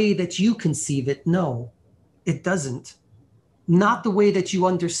in the way that you conceive it, no, it doesn't. Not the way that you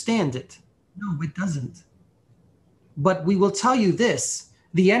understand it, no, it doesn't. But we will tell you this,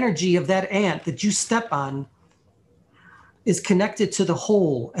 the energy of that ant that you step on is connected to the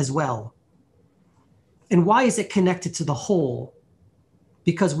whole as well. And why is it connected to the whole?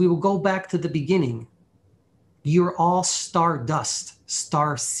 Because we will go back to the beginning. You're all star dust,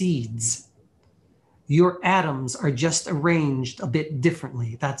 star seeds. Your atoms are just arranged a bit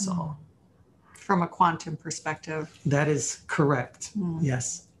differently, that's all. From a quantum perspective. That is correct,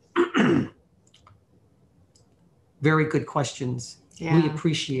 yes. Very good questions. Yeah. We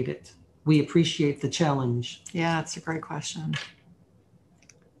appreciate it. We appreciate the challenge. Yeah, it's a great question.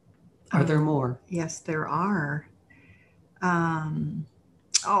 Are there more? Yes, there are. A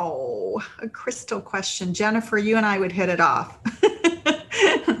crystal question. Jennifer, you and I would hit it off.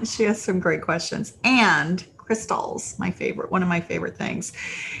 She has some great questions. And crystals, one of my favorite things.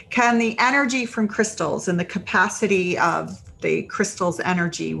 Can the energy from crystals and the capacity of the crystal's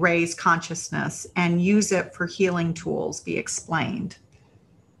energy raise consciousness and use it for healing tools be explained?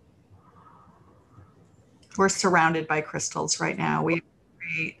 We're surrounded by crystals right now. We have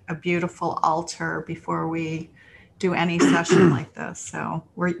create a beautiful altar before we do any session like this. So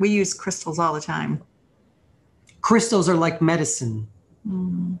we use crystals all the time. Crystals are like medicine.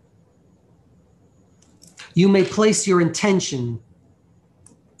 Mm. You may place your intention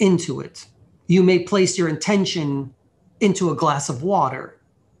into it. You may place your intention into a glass of water.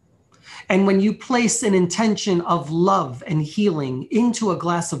 And when you place an intention of love and healing into a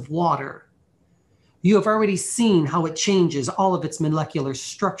glass of water, you have already seen how it changes all of its molecular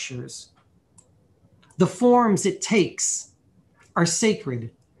structures. The forms it takes are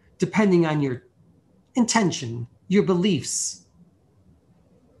sacred, depending on your intention, your beliefs.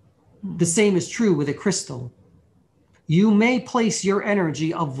 The same is true with a crystal. You may place your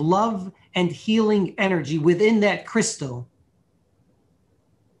energy of love and healing energy within that crystal,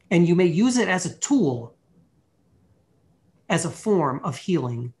 and you may use it as a tool, as a form of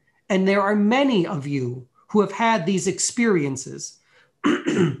healing. And there are many of you who have had these experiences.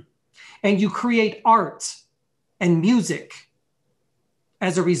 And you create art and music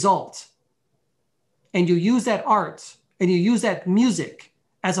as a result. And you use that art and you use that music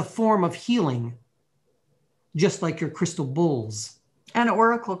as a form of healing, just like your crystal bowls. And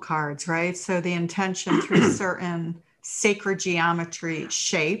oracle cards, right? So the intention through certain sacred geometry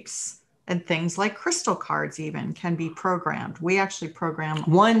shapes and things like crystal cards even can be programmed. We actually program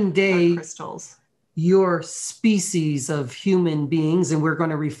one day crystals. Your species of human beings, and we're going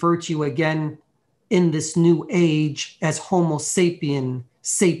to refer to you again in this new age as Homo sapien,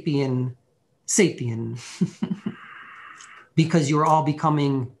 because you're all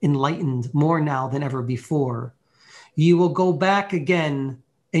becoming enlightened more now than ever before. You will go back again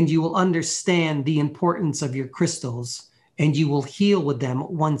and you will understand the importance of your crystals, and you will heal with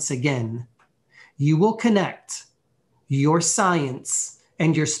them once again. You will connect your science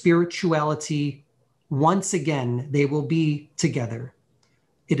and your spirituality. Once again, they will be together.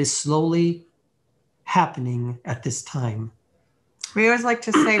 It is slowly happening at this time. We always like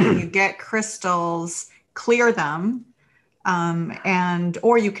to say when you get crystals, clear them,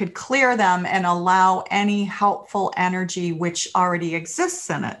 or you could clear them and allow any helpful energy which already exists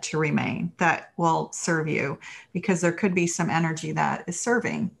in it to remain that will serve you, because there could be some energy that is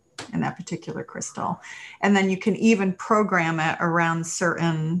serving in that particular crystal. And then you can even program it around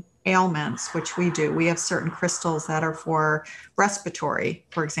certain ailments, which we do. We have certain crystals that are for respiratory,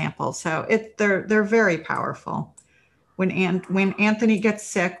 for example. So they're very powerful. When Anthony gets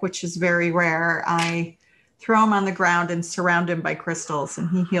sick, which is very rare, I throw him on the ground and surround him by crystals, and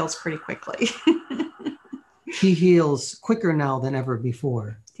he heals pretty quickly. He heals quicker now than ever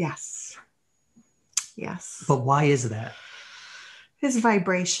before. Yes. Yes. But why is that? His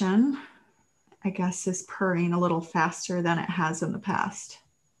vibration, I guess, is purring a little faster than it has in the past.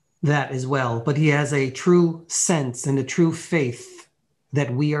 That as well. But he has a true sense and a true faith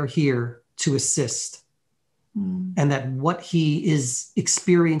that we are here to assist. And that what he is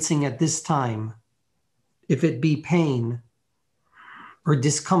experiencing at this time, if it be pain or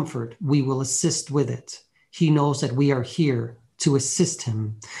discomfort, we will assist with it. He knows that we are here to assist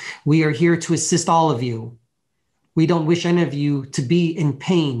him. We are here to assist all of you. We don't wish any of you to be in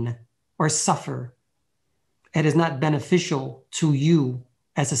pain or suffer. It is not beneficial to you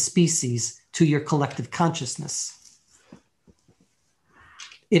as a species, to your collective consciousness.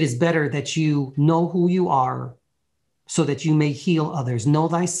 It is better that you know who you are so that you may heal others. Know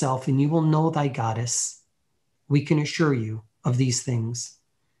thyself and you will know thy goddess. We can assure you of these things.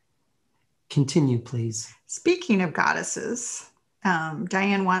 Continue, please. Speaking of goddesses,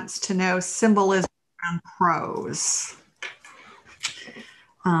 Diane wants to know symbolism around crows.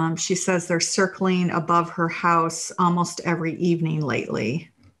 She says they're circling above her house almost every evening lately.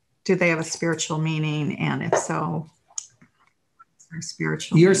 Do they have a spiritual meaning? And if so, what's their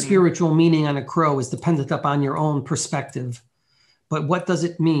spiritual meaning? Your spiritual meaning on a crow is dependent upon your own perspective. But what does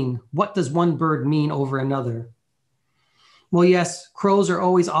it mean? What does one bird mean over another? Well, yes, crows are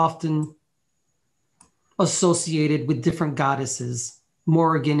always often associated with different goddesses.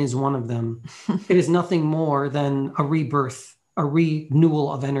 Morrigan is one of them. It is nothing more than a rebirth, a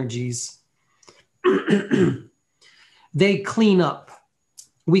renewal of energies. They clean up.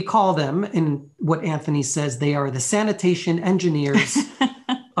 We call them, in what Anthony says, they are the sanitation engineers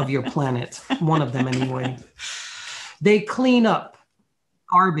of your planet. One of them anyway. They clean up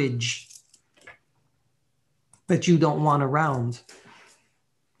garbage that you don't want around.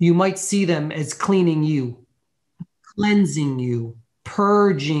 You might see them as cleaning you, cleansing you,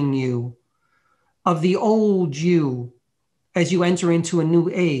 purging you of the old you as you enter into a new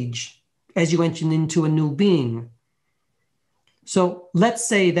age, as you enter into a new being. So let's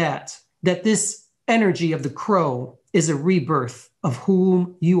say that this energy of the crow is a rebirth of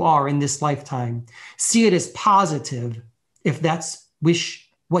whom you are in this lifetime. See it as positive, if that's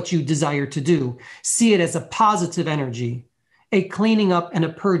what you desire to do. See it as a positive energy, a cleaning up and a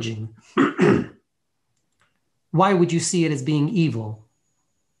purging. Why would you see it as being evil?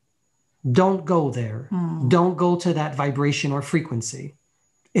 Don't go there. Don't go to that vibration or frequency.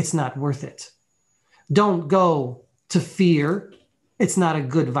 It's not worth it. Don't go to fear. It's not a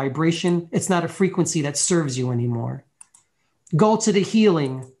good vibration. It's not a frequency that serves you anymore. Go to the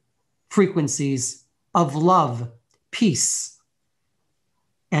healing frequencies of love, peace,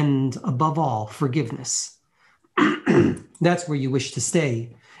 and above all, forgiveness. That's where you wish to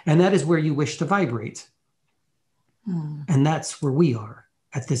stay. And that is where you wish to vibrate. And that's where we are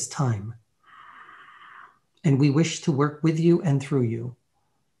at this time. And we wish to work with you and through you.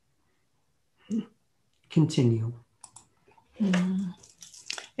 Continue.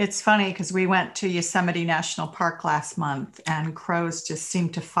 It's funny because we went to Yosemite National Park last month and crows just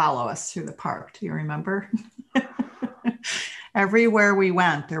seemed to follow us through the park. Do you remember? Everywhere we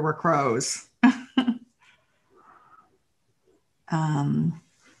went, there were crows.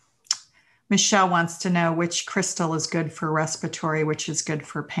 Michelle wants to know which crystal is good for respiratory, which is good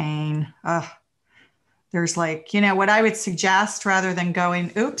for pain. There's what I would suggest rather than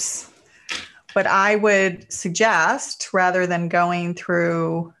going, but I would suggest rather than going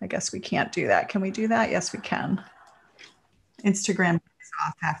through, I guess we can't do that. Can we do that? Yes, we can. Instagram is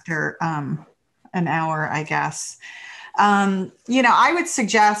off after an hour, I guess. I would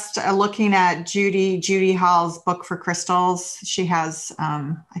suggest looking at Judy Hall's book for crystals. She has,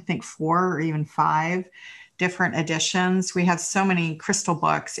 I think 4 or even 5 different editions. We have so many crystal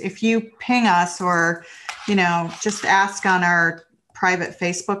books. If you ping us or, just ask on our private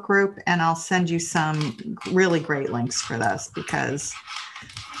Facebook group and I'll send you some really great links for this, because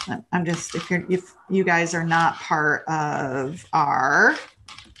I'm just, if you guys are not part of our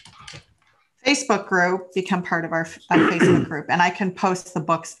Facebook group, become part of our Facebook group, and I can post the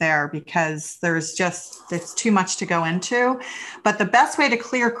books there because it's too much to go into. But the best way to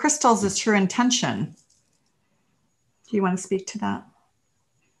clear crystals is through intention. Do you want to speak to that?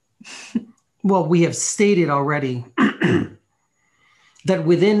 Well, we have stated already that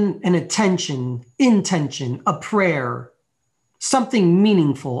within an intention, a prayer, something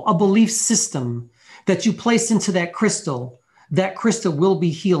meaningful, a belief system that you place into that crystal will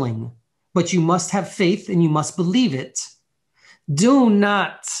be healing. But you must have faith and you must believe it. Do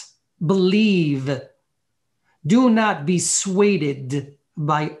not believe, do not be swayed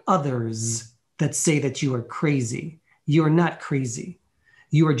by others that say that you are crazy. You are not crazy.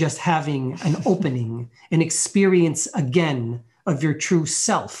 You are just having an opening, an experience again of your true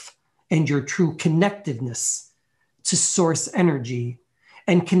self and your true connectiveness to source energy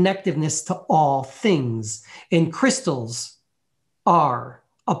and connectiveness to all things. And crystals are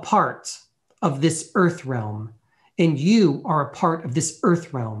a part of this earth realm, and you are a part of this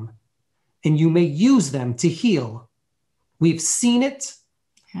earth realm, and you may use them to heal. We've seen it,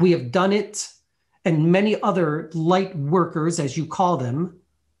 we have done it, and many other light workers, as you call them,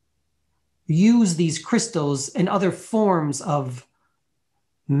 use these crystals and other forms of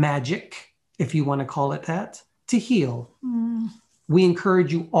magic, if you want to call it that, to heal. We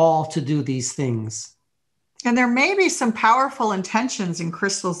encourage you all to do these things. And there may be some powerful intentions in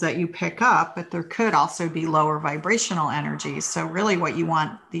crystals that you pick up, but there could also be lower vibrational energies. So really what you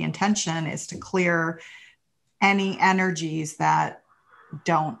want, the intention is to clear any energies that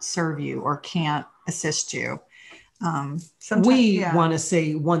don't serve you or can't assist you. We want to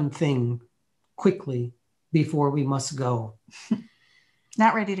say one thing quickly before we must go.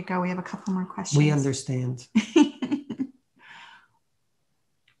 Not ready to go. We have a couple more questions. We understand.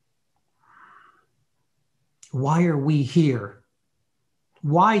 Why are we here?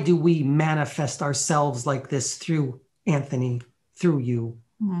 Why do we manifest ourselves like this through Anthony, through you?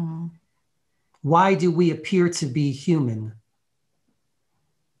 Why do we appear to be human?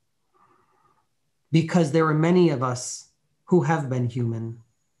 Because there are many of us who have been human,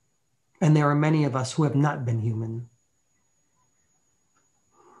 and there are many of us who have not been human.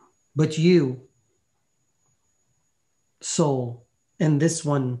 But you, soul, and this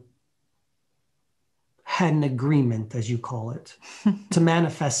one had an agreement, as you call it, to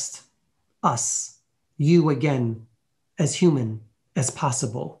manifest us, you again, as human as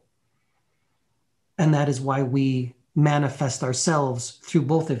possible. And that is why we manifest ourselves through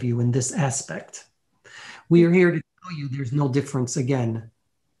both of you in this aspect. We are here to tell you there's no difference again,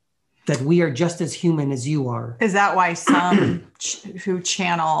 that we are just as human as you are. Is that why some who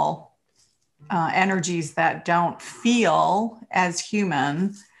channel energies that don't feel as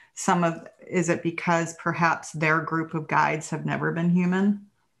human, some of is it because perhaps their group of guides have never been human?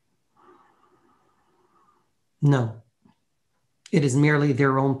 No. It is merely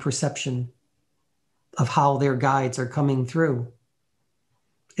their own perception of how their guides are coming through.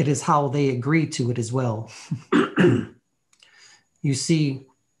 It is how they agree to it as well. You see,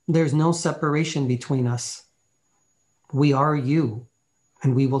 there's no separation between us. We are you,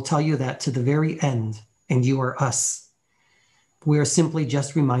 and we will tell you that to the very end, and you are us. We are simply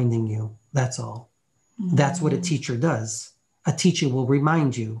just reminding you, that's all. Mm-hmm. That's what a teacher does. A teacher will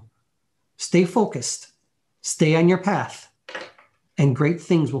remind you, stay focused, stay on your path, and great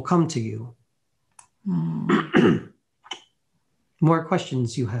things will come to you. More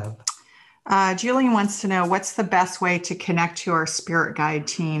questions you have? Julian wants to know, what's the best way to connect to our spirit guide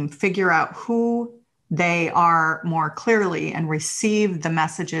team, figure out who they are more clearly, and receive the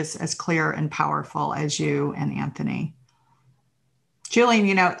messages as clear and powerful as you and Anthony? Julian,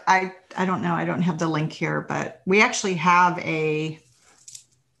 you know, I don't know, I don't have the link here, but we actually have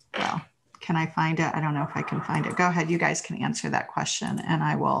well, can I find it? I don't know if I can find it. Go ahead. You guys can answer that question, and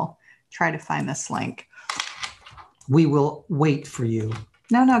I will try to find this link. We will wait for you.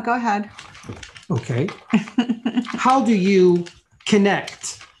 No, go ahead. Okay. How do you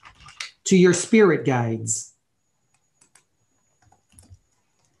connect to your spirit guides?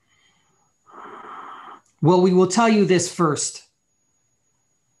 Well, we will tell you this first.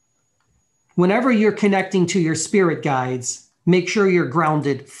 Whenever you're connecting to your spirit guides, make sure you're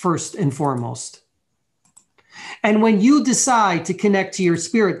grounded first and foremost. And when you decide to connect to your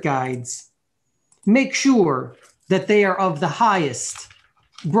spirit guides, make sure that they are of the highest,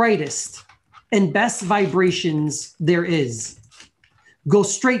 brightest, and best vibrations there is. Go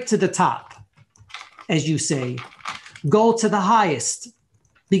straight to the top, as you say. Go to the highest,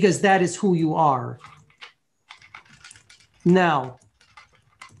 because that is who you are. Now,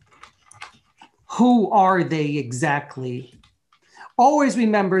 who are they exactly? Always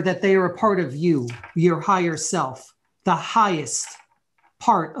remember that they are a part of you, your higher self, the highest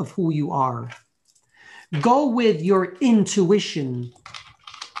part of who you are. Go with your intuition.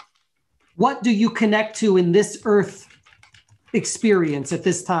 What do you connect to in this earth experience at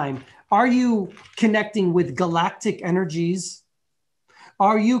this time? Are you connecting with galactic energies?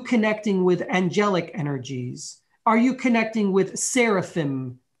 Are you connecting with angelic energies? Are you connecting with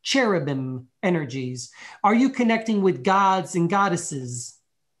seraphim, cherubim energies? Are you connecting with gods and goddesses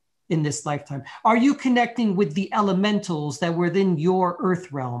in this lifetime? Are you connecting with the elementals that were within your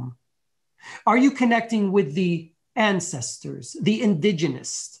earth realm? Are you connecting with the ancestors, the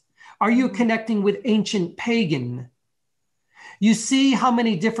indigenous? Are you connecting with ancient pagan? You see how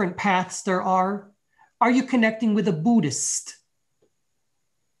many different paths there are? Are you connecting with a Buddhist,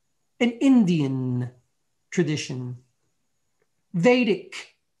 an Indian tradition,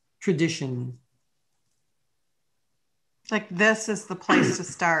 Vedic tradition? Like, this is the place to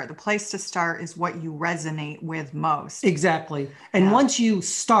start. The place to start is what you resonate with most. Exactly. And once you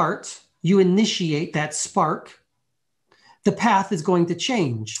start, you initiate that spark, the path is going to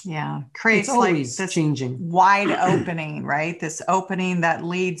change. Yeah. Creates it's always like this changing. Wide opening, right? This opening that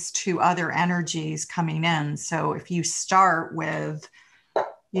leads to other energies coming in. So if you start with,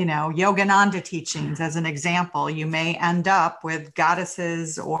 you know, Yogananda teachings as an example, you may end up with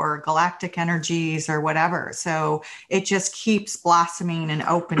goddesses or galactic energies or whatever. So it just keeps blossoming and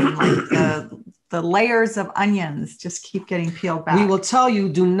opening, like the layers of onions just keep getting peeled back. We will tell you,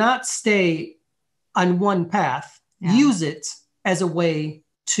 do not stay on one path. Yeah. Use it as a way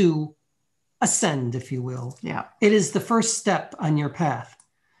to ascend, if you will. Yeah. It is the first step on your path.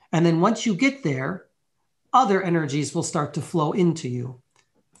 And then once you get there, other energies will start to flow into you.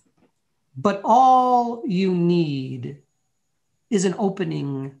 But all you need is an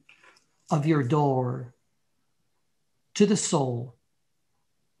opening of your door to the soul.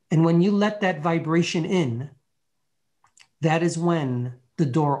 And when you let that vibration in, that is when the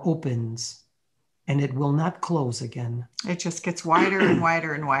door opens and it will not close again. It just gets wider and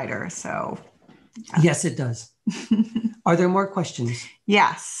wider and wider. So, yes, it does. Are there more questions?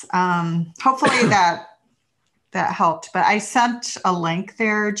 Yes. Hopefully that helped. But I sent a link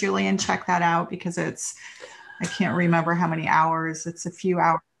there, Julian. Check that out, because I can't remember how many hours. It's a few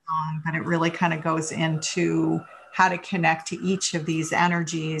hours long, but it really kind of goes into how to connect to each of these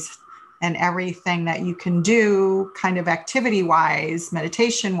energies and everything that you can do, kind of activity-wise,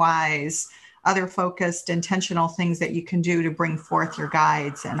 meditation-wise, other focused, intentional things that you can do to bring forth your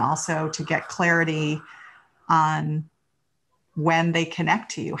guides, and also to get clarity on when they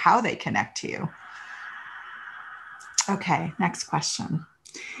connect to you, how they connect to you. Okay, next question.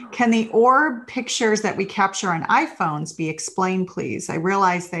 Can the orb pictures that we capture on iPhones be explained, please? I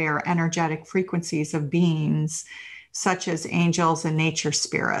realize they are energetic frequencies of beings such as angels and nature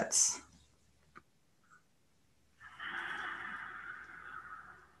spirits.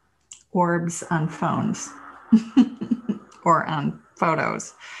 Orbs on phones or on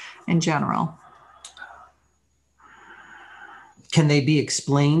photos in general. Can they be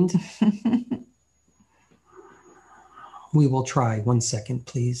explained? We will try. 1 second,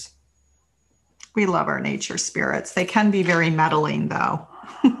 please. We love our nature spirits. They can be very meddling, though.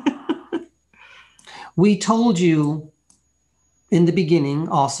 We told you in the beginning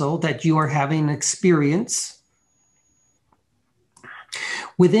also that you are having an experience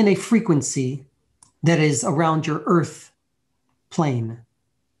within a frequency that is around your earth plane.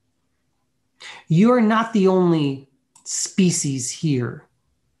 You are not the only species here.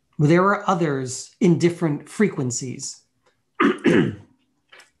 There are others in different frequencies.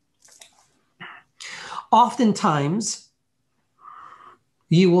 Oftentimes,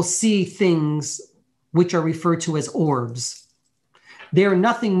 you will see things which are referred to as orbs. They are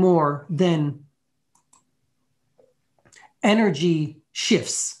nothing more than energy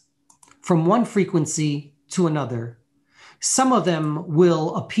shifts from one frequency to another. Some of them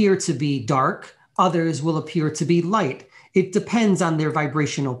will appear to be dark, others will appear to be light. It depends on their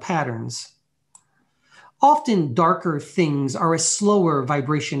vibrational patterns. Often darker things are a slower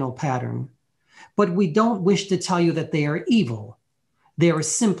vibrational pattern, but we don't wish to tell you that they are evil. They are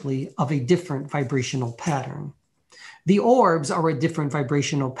simply of a different vibrational pattern. The orbs are a different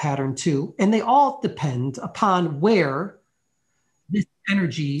vibrational pattern too, and they all depend upon where this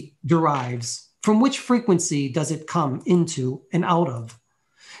energy derives. From which frequency does it come into and out of?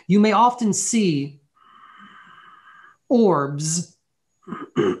 You may often see orbs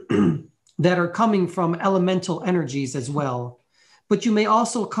that are coming from elemental energies as well, but you may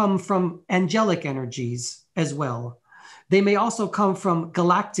also come from angelic energies as well. They may also come from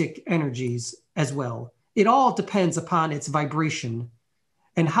galactic energies as well. It all depends upon its vibration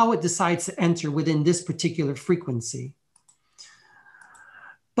and how it decides to enter within this particular frequency.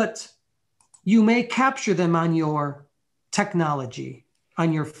 But you may capture them on your technology,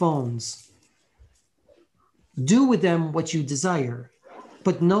 on your phones. Do with them what you desire,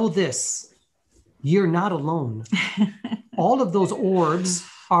 but know this, you're not alone. All of those orbs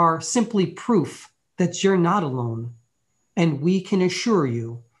are simply proof that you're not alone. And we can assure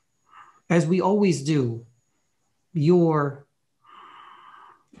you, as we always do, your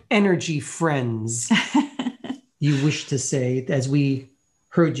energy friends, you wish to say, as we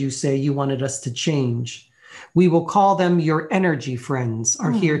heard you say you wanted us to change. We will call them your energy friends,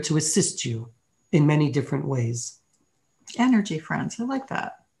 are here to assist you in many different ways. Energy friends, I like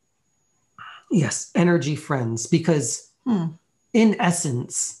that. Yes, energy friends, because in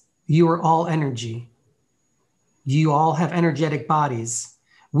essence, you are all energy. You all have energetic bodies.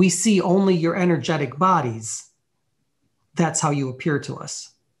 We see only your energetic bodies. That's how you appear to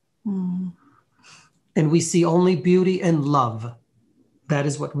us. And we see only beauty and love. That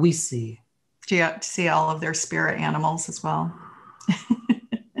is what we see. Do you see all of their spirit animals as well?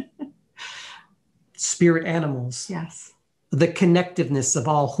 Spirit animals. Yes. The connectiveness of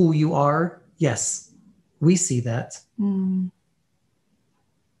all who you are. Yes, we see that.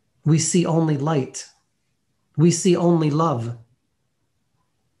 We see only light. We see only love.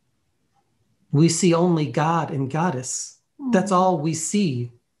 We see only God and Goddess. That's all we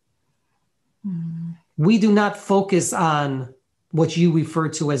see. We do not focus on what you refer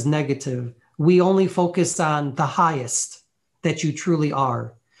to as negative. We only focus on the highest that you truly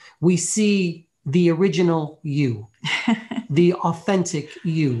are. We see the original you, the authentic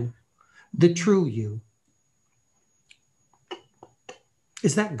you, the true you.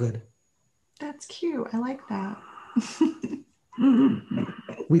 Is that good? That's cute. I like that.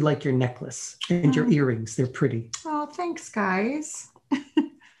 We like your necklace and your earrings. They're pretty. Oh, thanks, guys.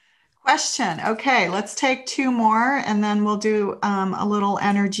 Question. Okay, let's take 2 more and then we'll do a little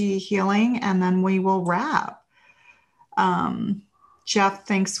energy healing and then we will wrap. Jeff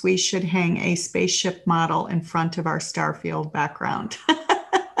thinks we should hang a spaceship model in front of our starfield background.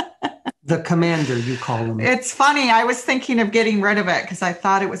 The commander, you call him. It's funny. I was thinking of getting rid of it because I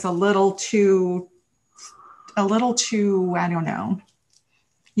thought it was a little too, I don't know,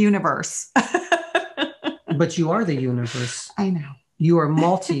 universe. But you are the universe. I know. You are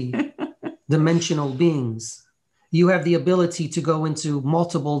multi-dimensional beings. You have the ability to go into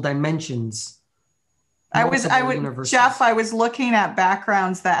multiple dimensions. Jeff, I was looking at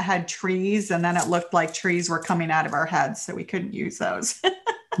backgrounds that had trees and then it looked like trees were coming out of our heads. So we couldn't use those.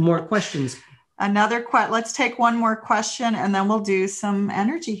 More questions. Let's take one more question and then we'll do some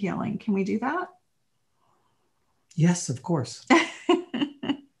energy healing. Can we do that? Yes, of course.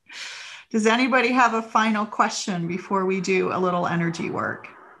 Does anybody have a final question before we do a little energy work?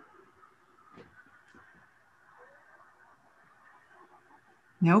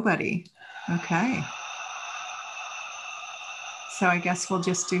 Nobody. Okay. So I guess we'll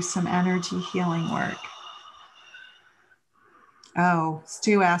just do some energy healing work. Oh,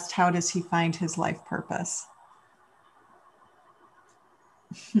 Stu asked, how does he find his life purpose?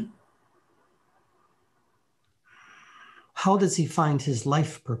 How does he find his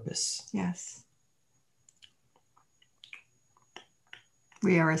life purpose? Yes.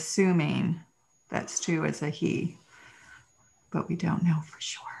 We are assuming that Stu is a he, but we don't know for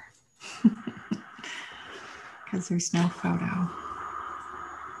sure because there's no photo.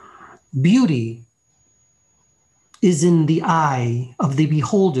 Beauty is in the eye of the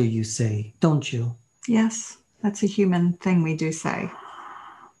beholder, you say, don't you? Yes, that's a human thing we do say.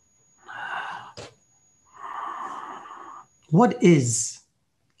 What is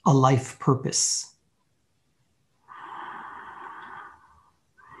a life purpose?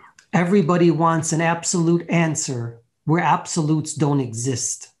 Everybody wants an absolute answer where absolutes don't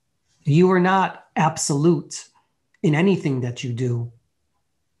exist. You are not absolute in anything that you do.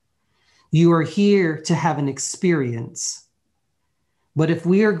 You are here to have an experience. But if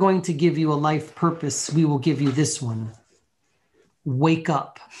we are going to give you a life purpose, we will give you this one. Wake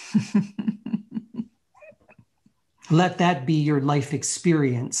up. Let that be your life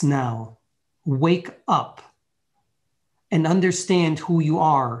experience now. Wake up and understand who you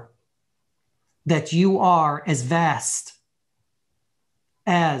are, that you are as vast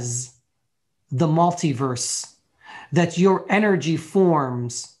as the multiverse, that your energy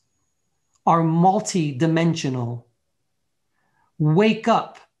forms are multi-dimensional. Wake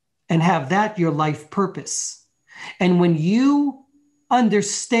up and have that your life purpose. And when you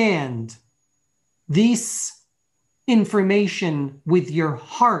understand this information with your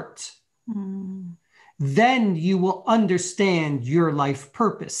heart, then you will understand your life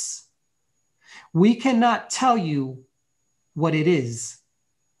purpose. We cannot tell you what it is,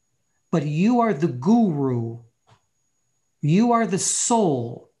 but you are the guru. You are the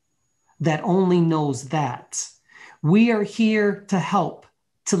soul that only knows that. We are here to help,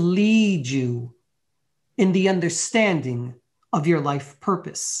 to lead you in the understanding of your life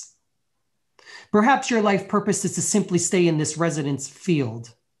purpose. Perhaps your life purpose is to simply stay in this residence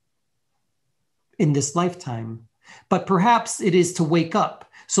field in this lifetime, but perhaps it is to wake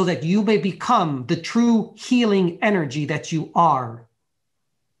up so that you may become the true healing energy that you are,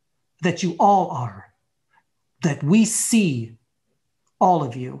 that you all are, that we see all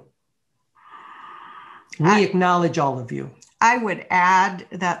of you. We acknowledge all of you. I would add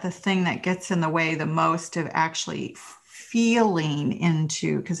that the thing that gets in the way the most of actually feeling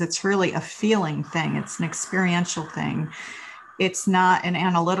into, because it's really a feeling thing, it's an experiential thing, it's not an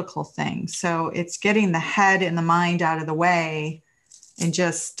analytical thing. So it's getting the head and the mind out of the way and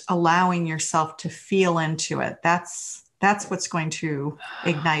just allowing yourself to feel into it. That's what's going to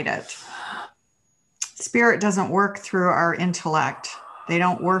ignite it. Spirit doesn't work through our intellect. They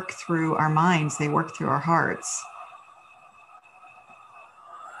don't work through our minds. They work through our hearts.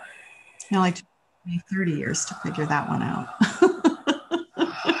 It only took me 30 years to figure that one out.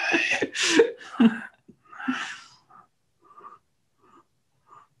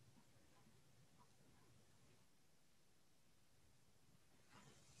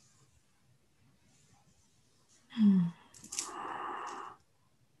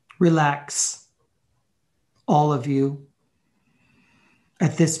 Relax, all of you,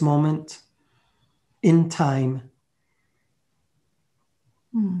 at this moment in time.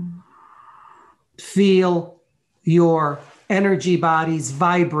 Feel your energy bodies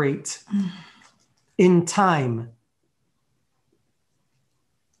vibrate in time.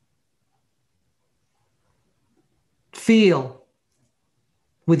 Feel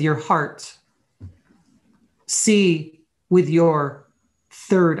with your heart. See with your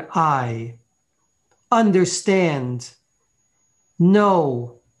third eye. Understand.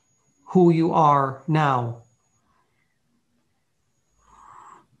 Know who you are now.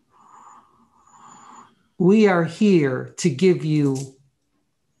 We are here to give you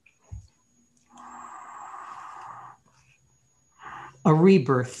a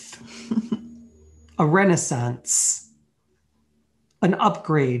rebirth, a renaissance, an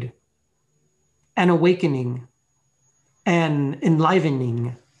upgrade, an awakening, an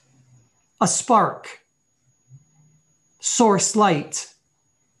enlivening, a spark, source light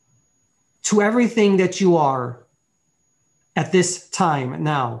to everything that you are at this time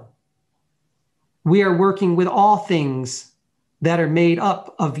now. We are working with all things that are made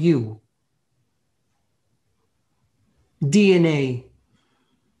up of you. DNA,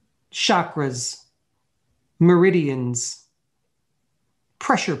 chakras, meridians,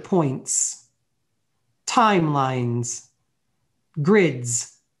 pressure points, timelines,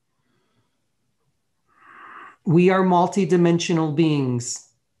 grids. We are multidimensional beings,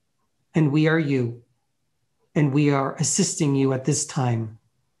 and we are you, and we are assisting you at this time.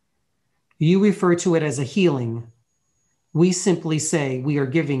 You refer to it as a healing. We simply say we are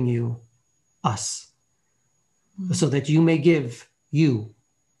giving you us, so that you may give you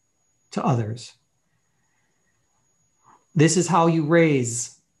to others. This is how you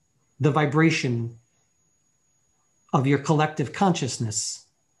raise the vibration of your collective consciousness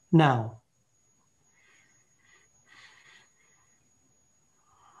now.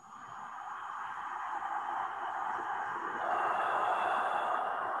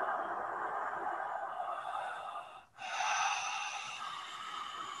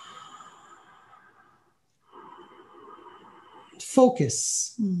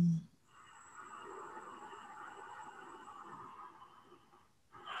 Focus.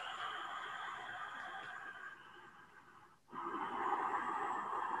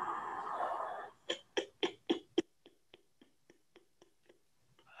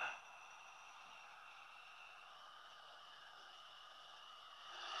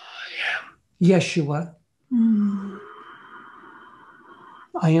 Yeshua.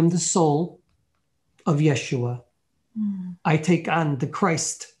 I am the soul of Yeshua. I take on the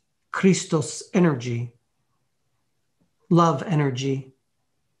Christos energy, love energy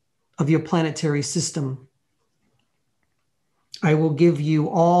of your planetary system. I will give you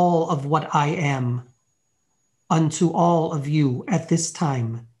all of what I am unto all of you at this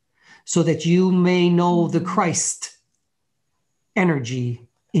time, so that you may know the Christ energy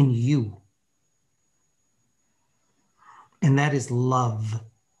in you. And that is love,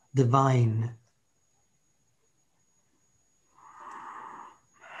 divine.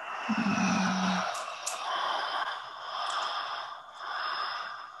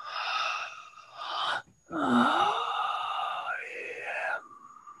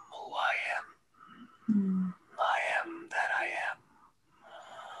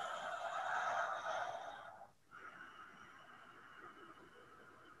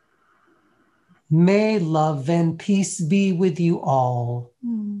 May love and peace be with you all.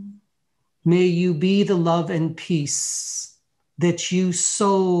 May you be the love and peace that you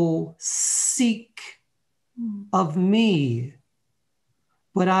so seek of me.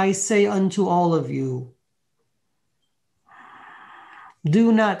 But I say unto all of you,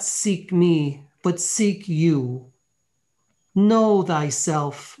 do not seek me, but seek you. Know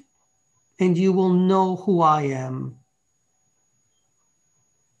thyself, and you will know who I am.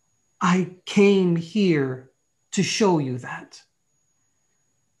 I came here to show you that.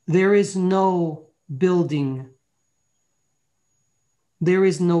 There is no building. There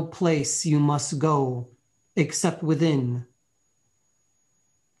is no place you must go except within.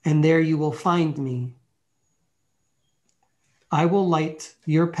 And there you will find me. I will light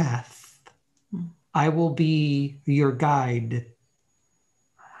your path. I will be your guide.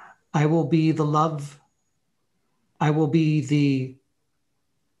 I will be the love. I will be the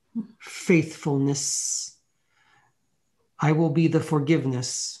faithfulness. I will be the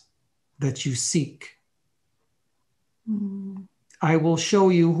forgiveness that you seek. I will show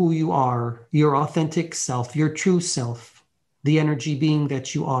you who you are, your authentic self, your true self, the energy being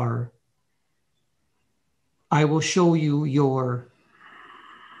that you are. I will show you your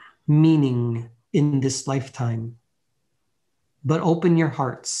meaning in this lifetime. But open your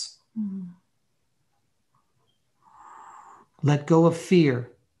hearts. Let go of fear.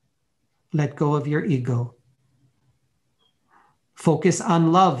 Let go of your ego. Focus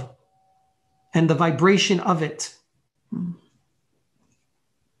on love and the vibration of it.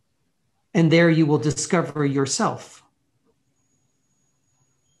 And there you will discover yourself.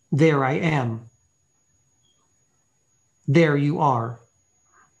 There I am. There you are.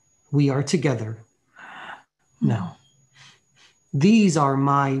 We are together. Now, these are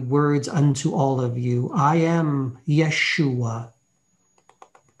my words unto all of you. I am Yeshua.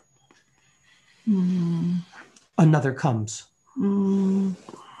 Another comes.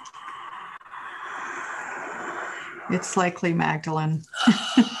 It's likely Magdalene,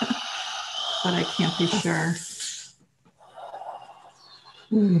 but I can't be sure.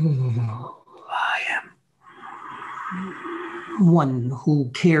 I am one who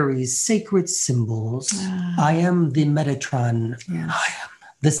carries sacred symbols. I am the Metatron. Yes. I am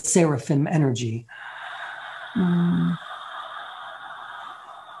the seraphim energy.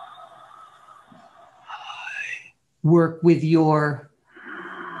 work with your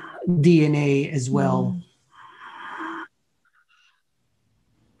DNA as well.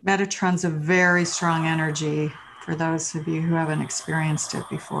 Metatron's a very strong energy for those of you who haven't experienced it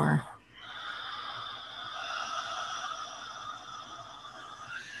before.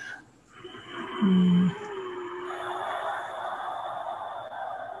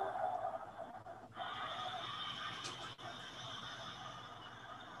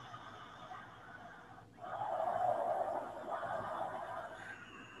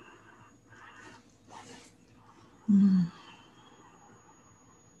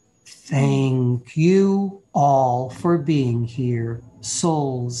 Thank you all for being here,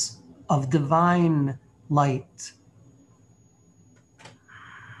 souls of divine light.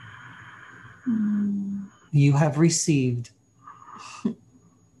 You have received.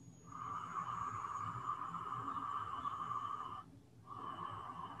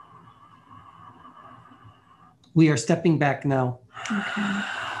 We are stepping back now. Okay.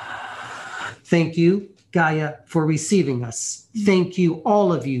 Thank you, Gaia, for receiving us. Thank you,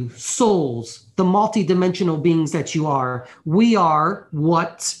 all of you, souls, the multidimensional beings that you are. We are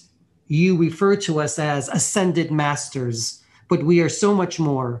what you refer to us as ascended masters, but we are so much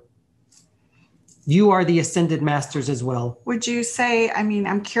more. You are the ascended masters as well. Would you say, I mean,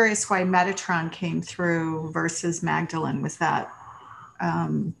 I'm curious why Metatron came through versus Magdalene. Was that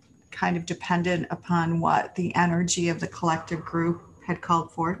kind of dependent upon what the energy of the collective group had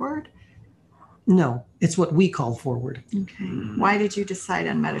called forward? No, it's what we call forward. Okay. Why did you decide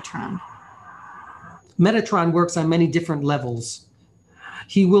on Metatron? Metatron works on many different levels.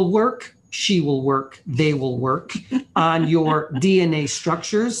 He will work, she will work, they will work on your DNA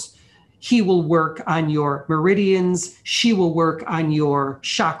structures. He will work on your meridians. She will work on your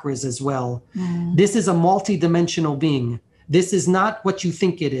chakras as well. This is a multidimensional being. This is not what you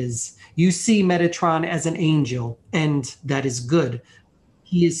think it is. You see Metatron as an angel, and that is good.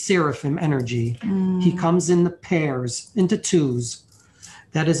 He is seraphim energy. He comes in the pairs, into twos.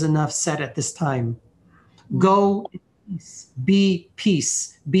 That is enough said at this time. Go in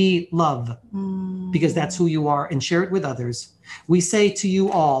peace, be love, because that's who you are, and share it with others. We say to you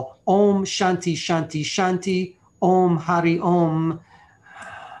all, Om Shanti Shanti Shanti, Om Hari Om,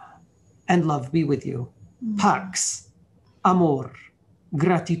 and love be with you. Pax, amor,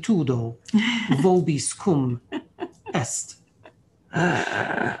 gratitudo, vobis cum est.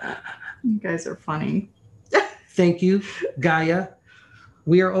 You guys are funny. Thank you, Gaia.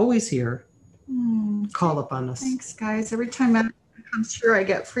 We are always here. Call upon us. Thanks, guys. Every time that comes through, I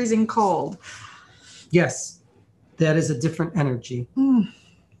get freezing cold. Yes, that is a different energy. Man,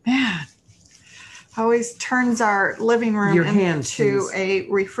 always turns our living room Your hand, into please. a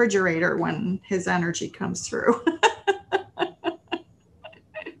refrigerator when his energy comes through.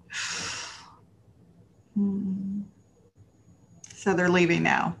 So they're leaving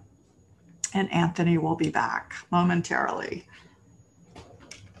now. And Anthony will be back momentarily.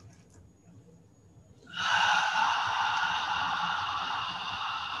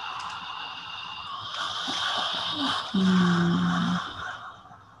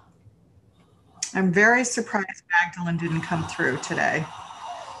 I'm very surprised Magdalene didn't come through today.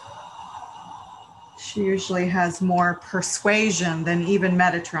 She usually has more persuasion than even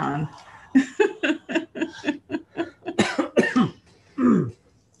Metatron.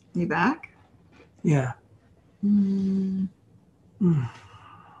 You back? Yeah.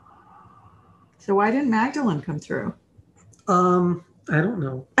 So why didn't Magdalene come through? I don't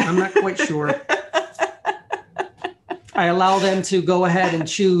know. I'm not quite sure. I allow them to go ahead and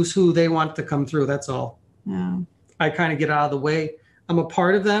choose who they want to come through. That's all. Yeah. I kind of get out of the way. I'm a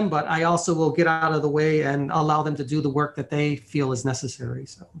part of them, but I also will get out of the way and allow them to do the work that they feel is necessary.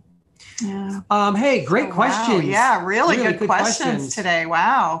 So, yeah. Hey, great questions. Wow. Yeah, really good questions today.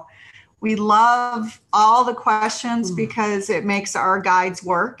 Wow. We love all the questions because it makes our guides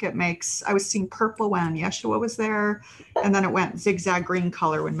work. I was seeing purple when Yeshua was there, and then it went zigzag green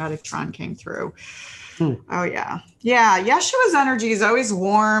color when Metatron came through. Oh, yeah. Yeah. Yeshua's energy is always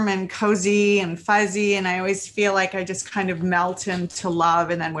warm and cozy and fuzzy. And I always feel like I just kind of melt into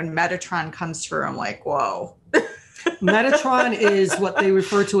love. And then when Metatron comes through, I'm like, whoa. Metatron is what they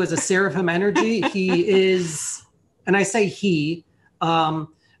refer to as a seraphim energy. He is, and I say he,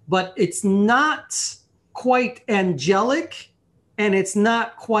 but it's not quite angelic and it's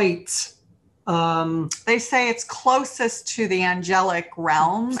not quite... they say it's closest to the angelic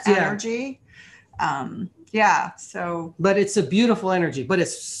realm energy. So, but it's a beautiful energy, but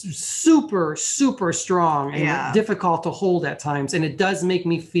it's super, super strong and difficult to hold at times. And it does make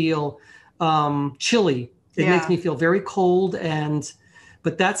me feel chilly. It makes me feel very cold,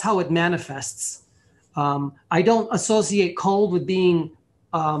 but that's how it manifests. I don't associate cold with being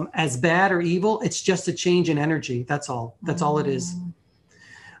as bad or evil. It's just a change in energy. That's all. That's all it is.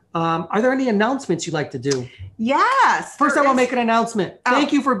 Are there any announcements you'd like to do? Yes. First, I want to make an announcement.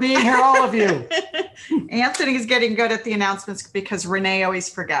 Thank you for being here, all of you. Anthony's getting good at the announcements because Renee always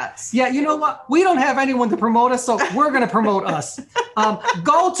forgets. Yeah, you know what? We don't have anyone to promote us, so we're going to promote us.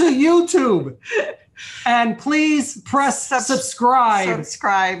 Go to YouTube and please press subscribe.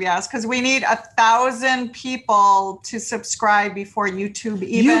 Subscribe, yes, because we need 1,000 people to subscribe before YouTube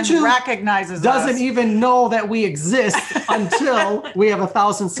even recognizes us. Doesn't even know that we exist until we have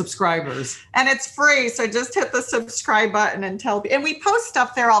 1,000 subscribers. And it's free, so just hit the subscribe button and and we post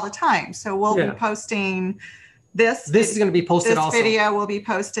stuff there all the time. So we'll be posting this. This is going to be posted also. This video will be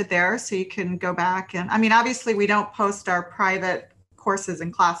posted there, so you can go back and, I mean, obviously we don't post our private courses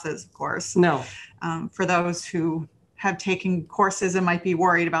and classes, of course. No. For those who have taken courses and might be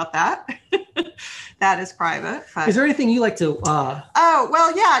worried about that, that is private. But. Is there anything you like to? Oh,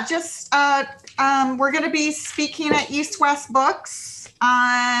 well, yeah, just we're going to be speaking at East West Books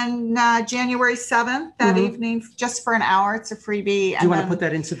on January 7th that evening, just for an hour. It's a freebie. Do you want to put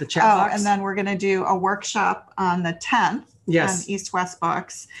that into the chat box? And then we're going to do a workshop on the 10th on East West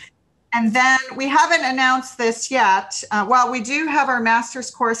Books. And then we haven't announced this yet. Well, we do have our master's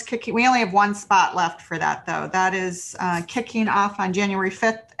course kicking. We only have one spot left for that, though. That is kicking off on January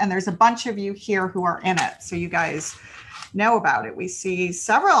 5th. And there's a bunch of you here who are in it. So you guys know about it. We see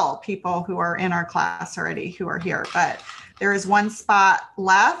several people who are in our class already who are here. But there is one spot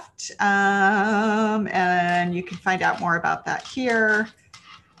left. And you can find out more about that here.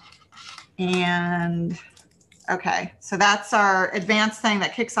 And... okay, so that's our advanced thing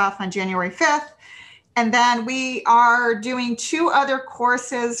that kicks off on January 5th. And then we are doing 2 other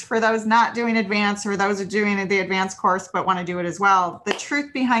courses for those not doing advanced or those who are doing the advanced course but want to do it as well. The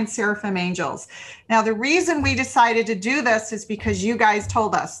Truth Behind Seraphim Angels. Now, the reason we decided to do this is because you guys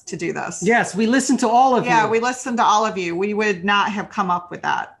told us to do this. Yes, we listened to all of you. Yeah, we listened to all of you. We would not have come up with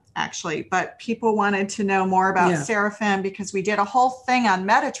that, actually. But people wanted to know more about Seraphim because we did a whole thing on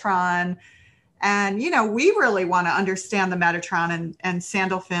Metatron. And, you know, we really want to understand the Metatron and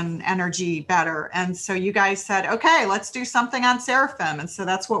Sandalphon energy better. And so you guys said, okay, let's do something on Seraphim. And so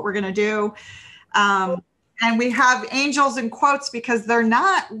that's what we're going to do. And we have angels in quotes because they're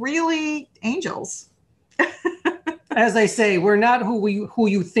not really angels. As I say, we're not who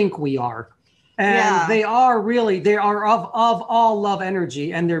you think we are. And they are of all love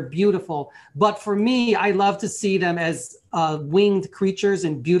energy, and they're beautiful. But for me, I love to see them as winged creatures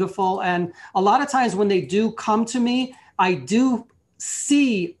and beautiful. And a lot of times when they do come to me, I do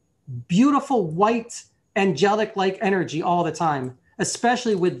see beautiful white angelic-like energy all the time,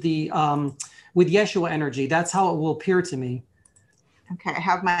 especially with the with Yeshua energy. That's how it will appear to me. Okay, I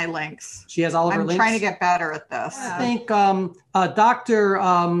have my links. She has all of her links. I'm trying to get better at this. I think Dr.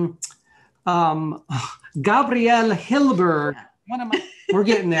 Gabrielle Hilberg. We're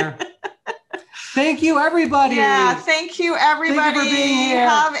getting there. Thank you, everybody. Yeah, thank you, everybody. Thank you for being here.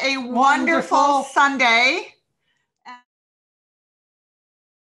 Have a wonderful Sunday.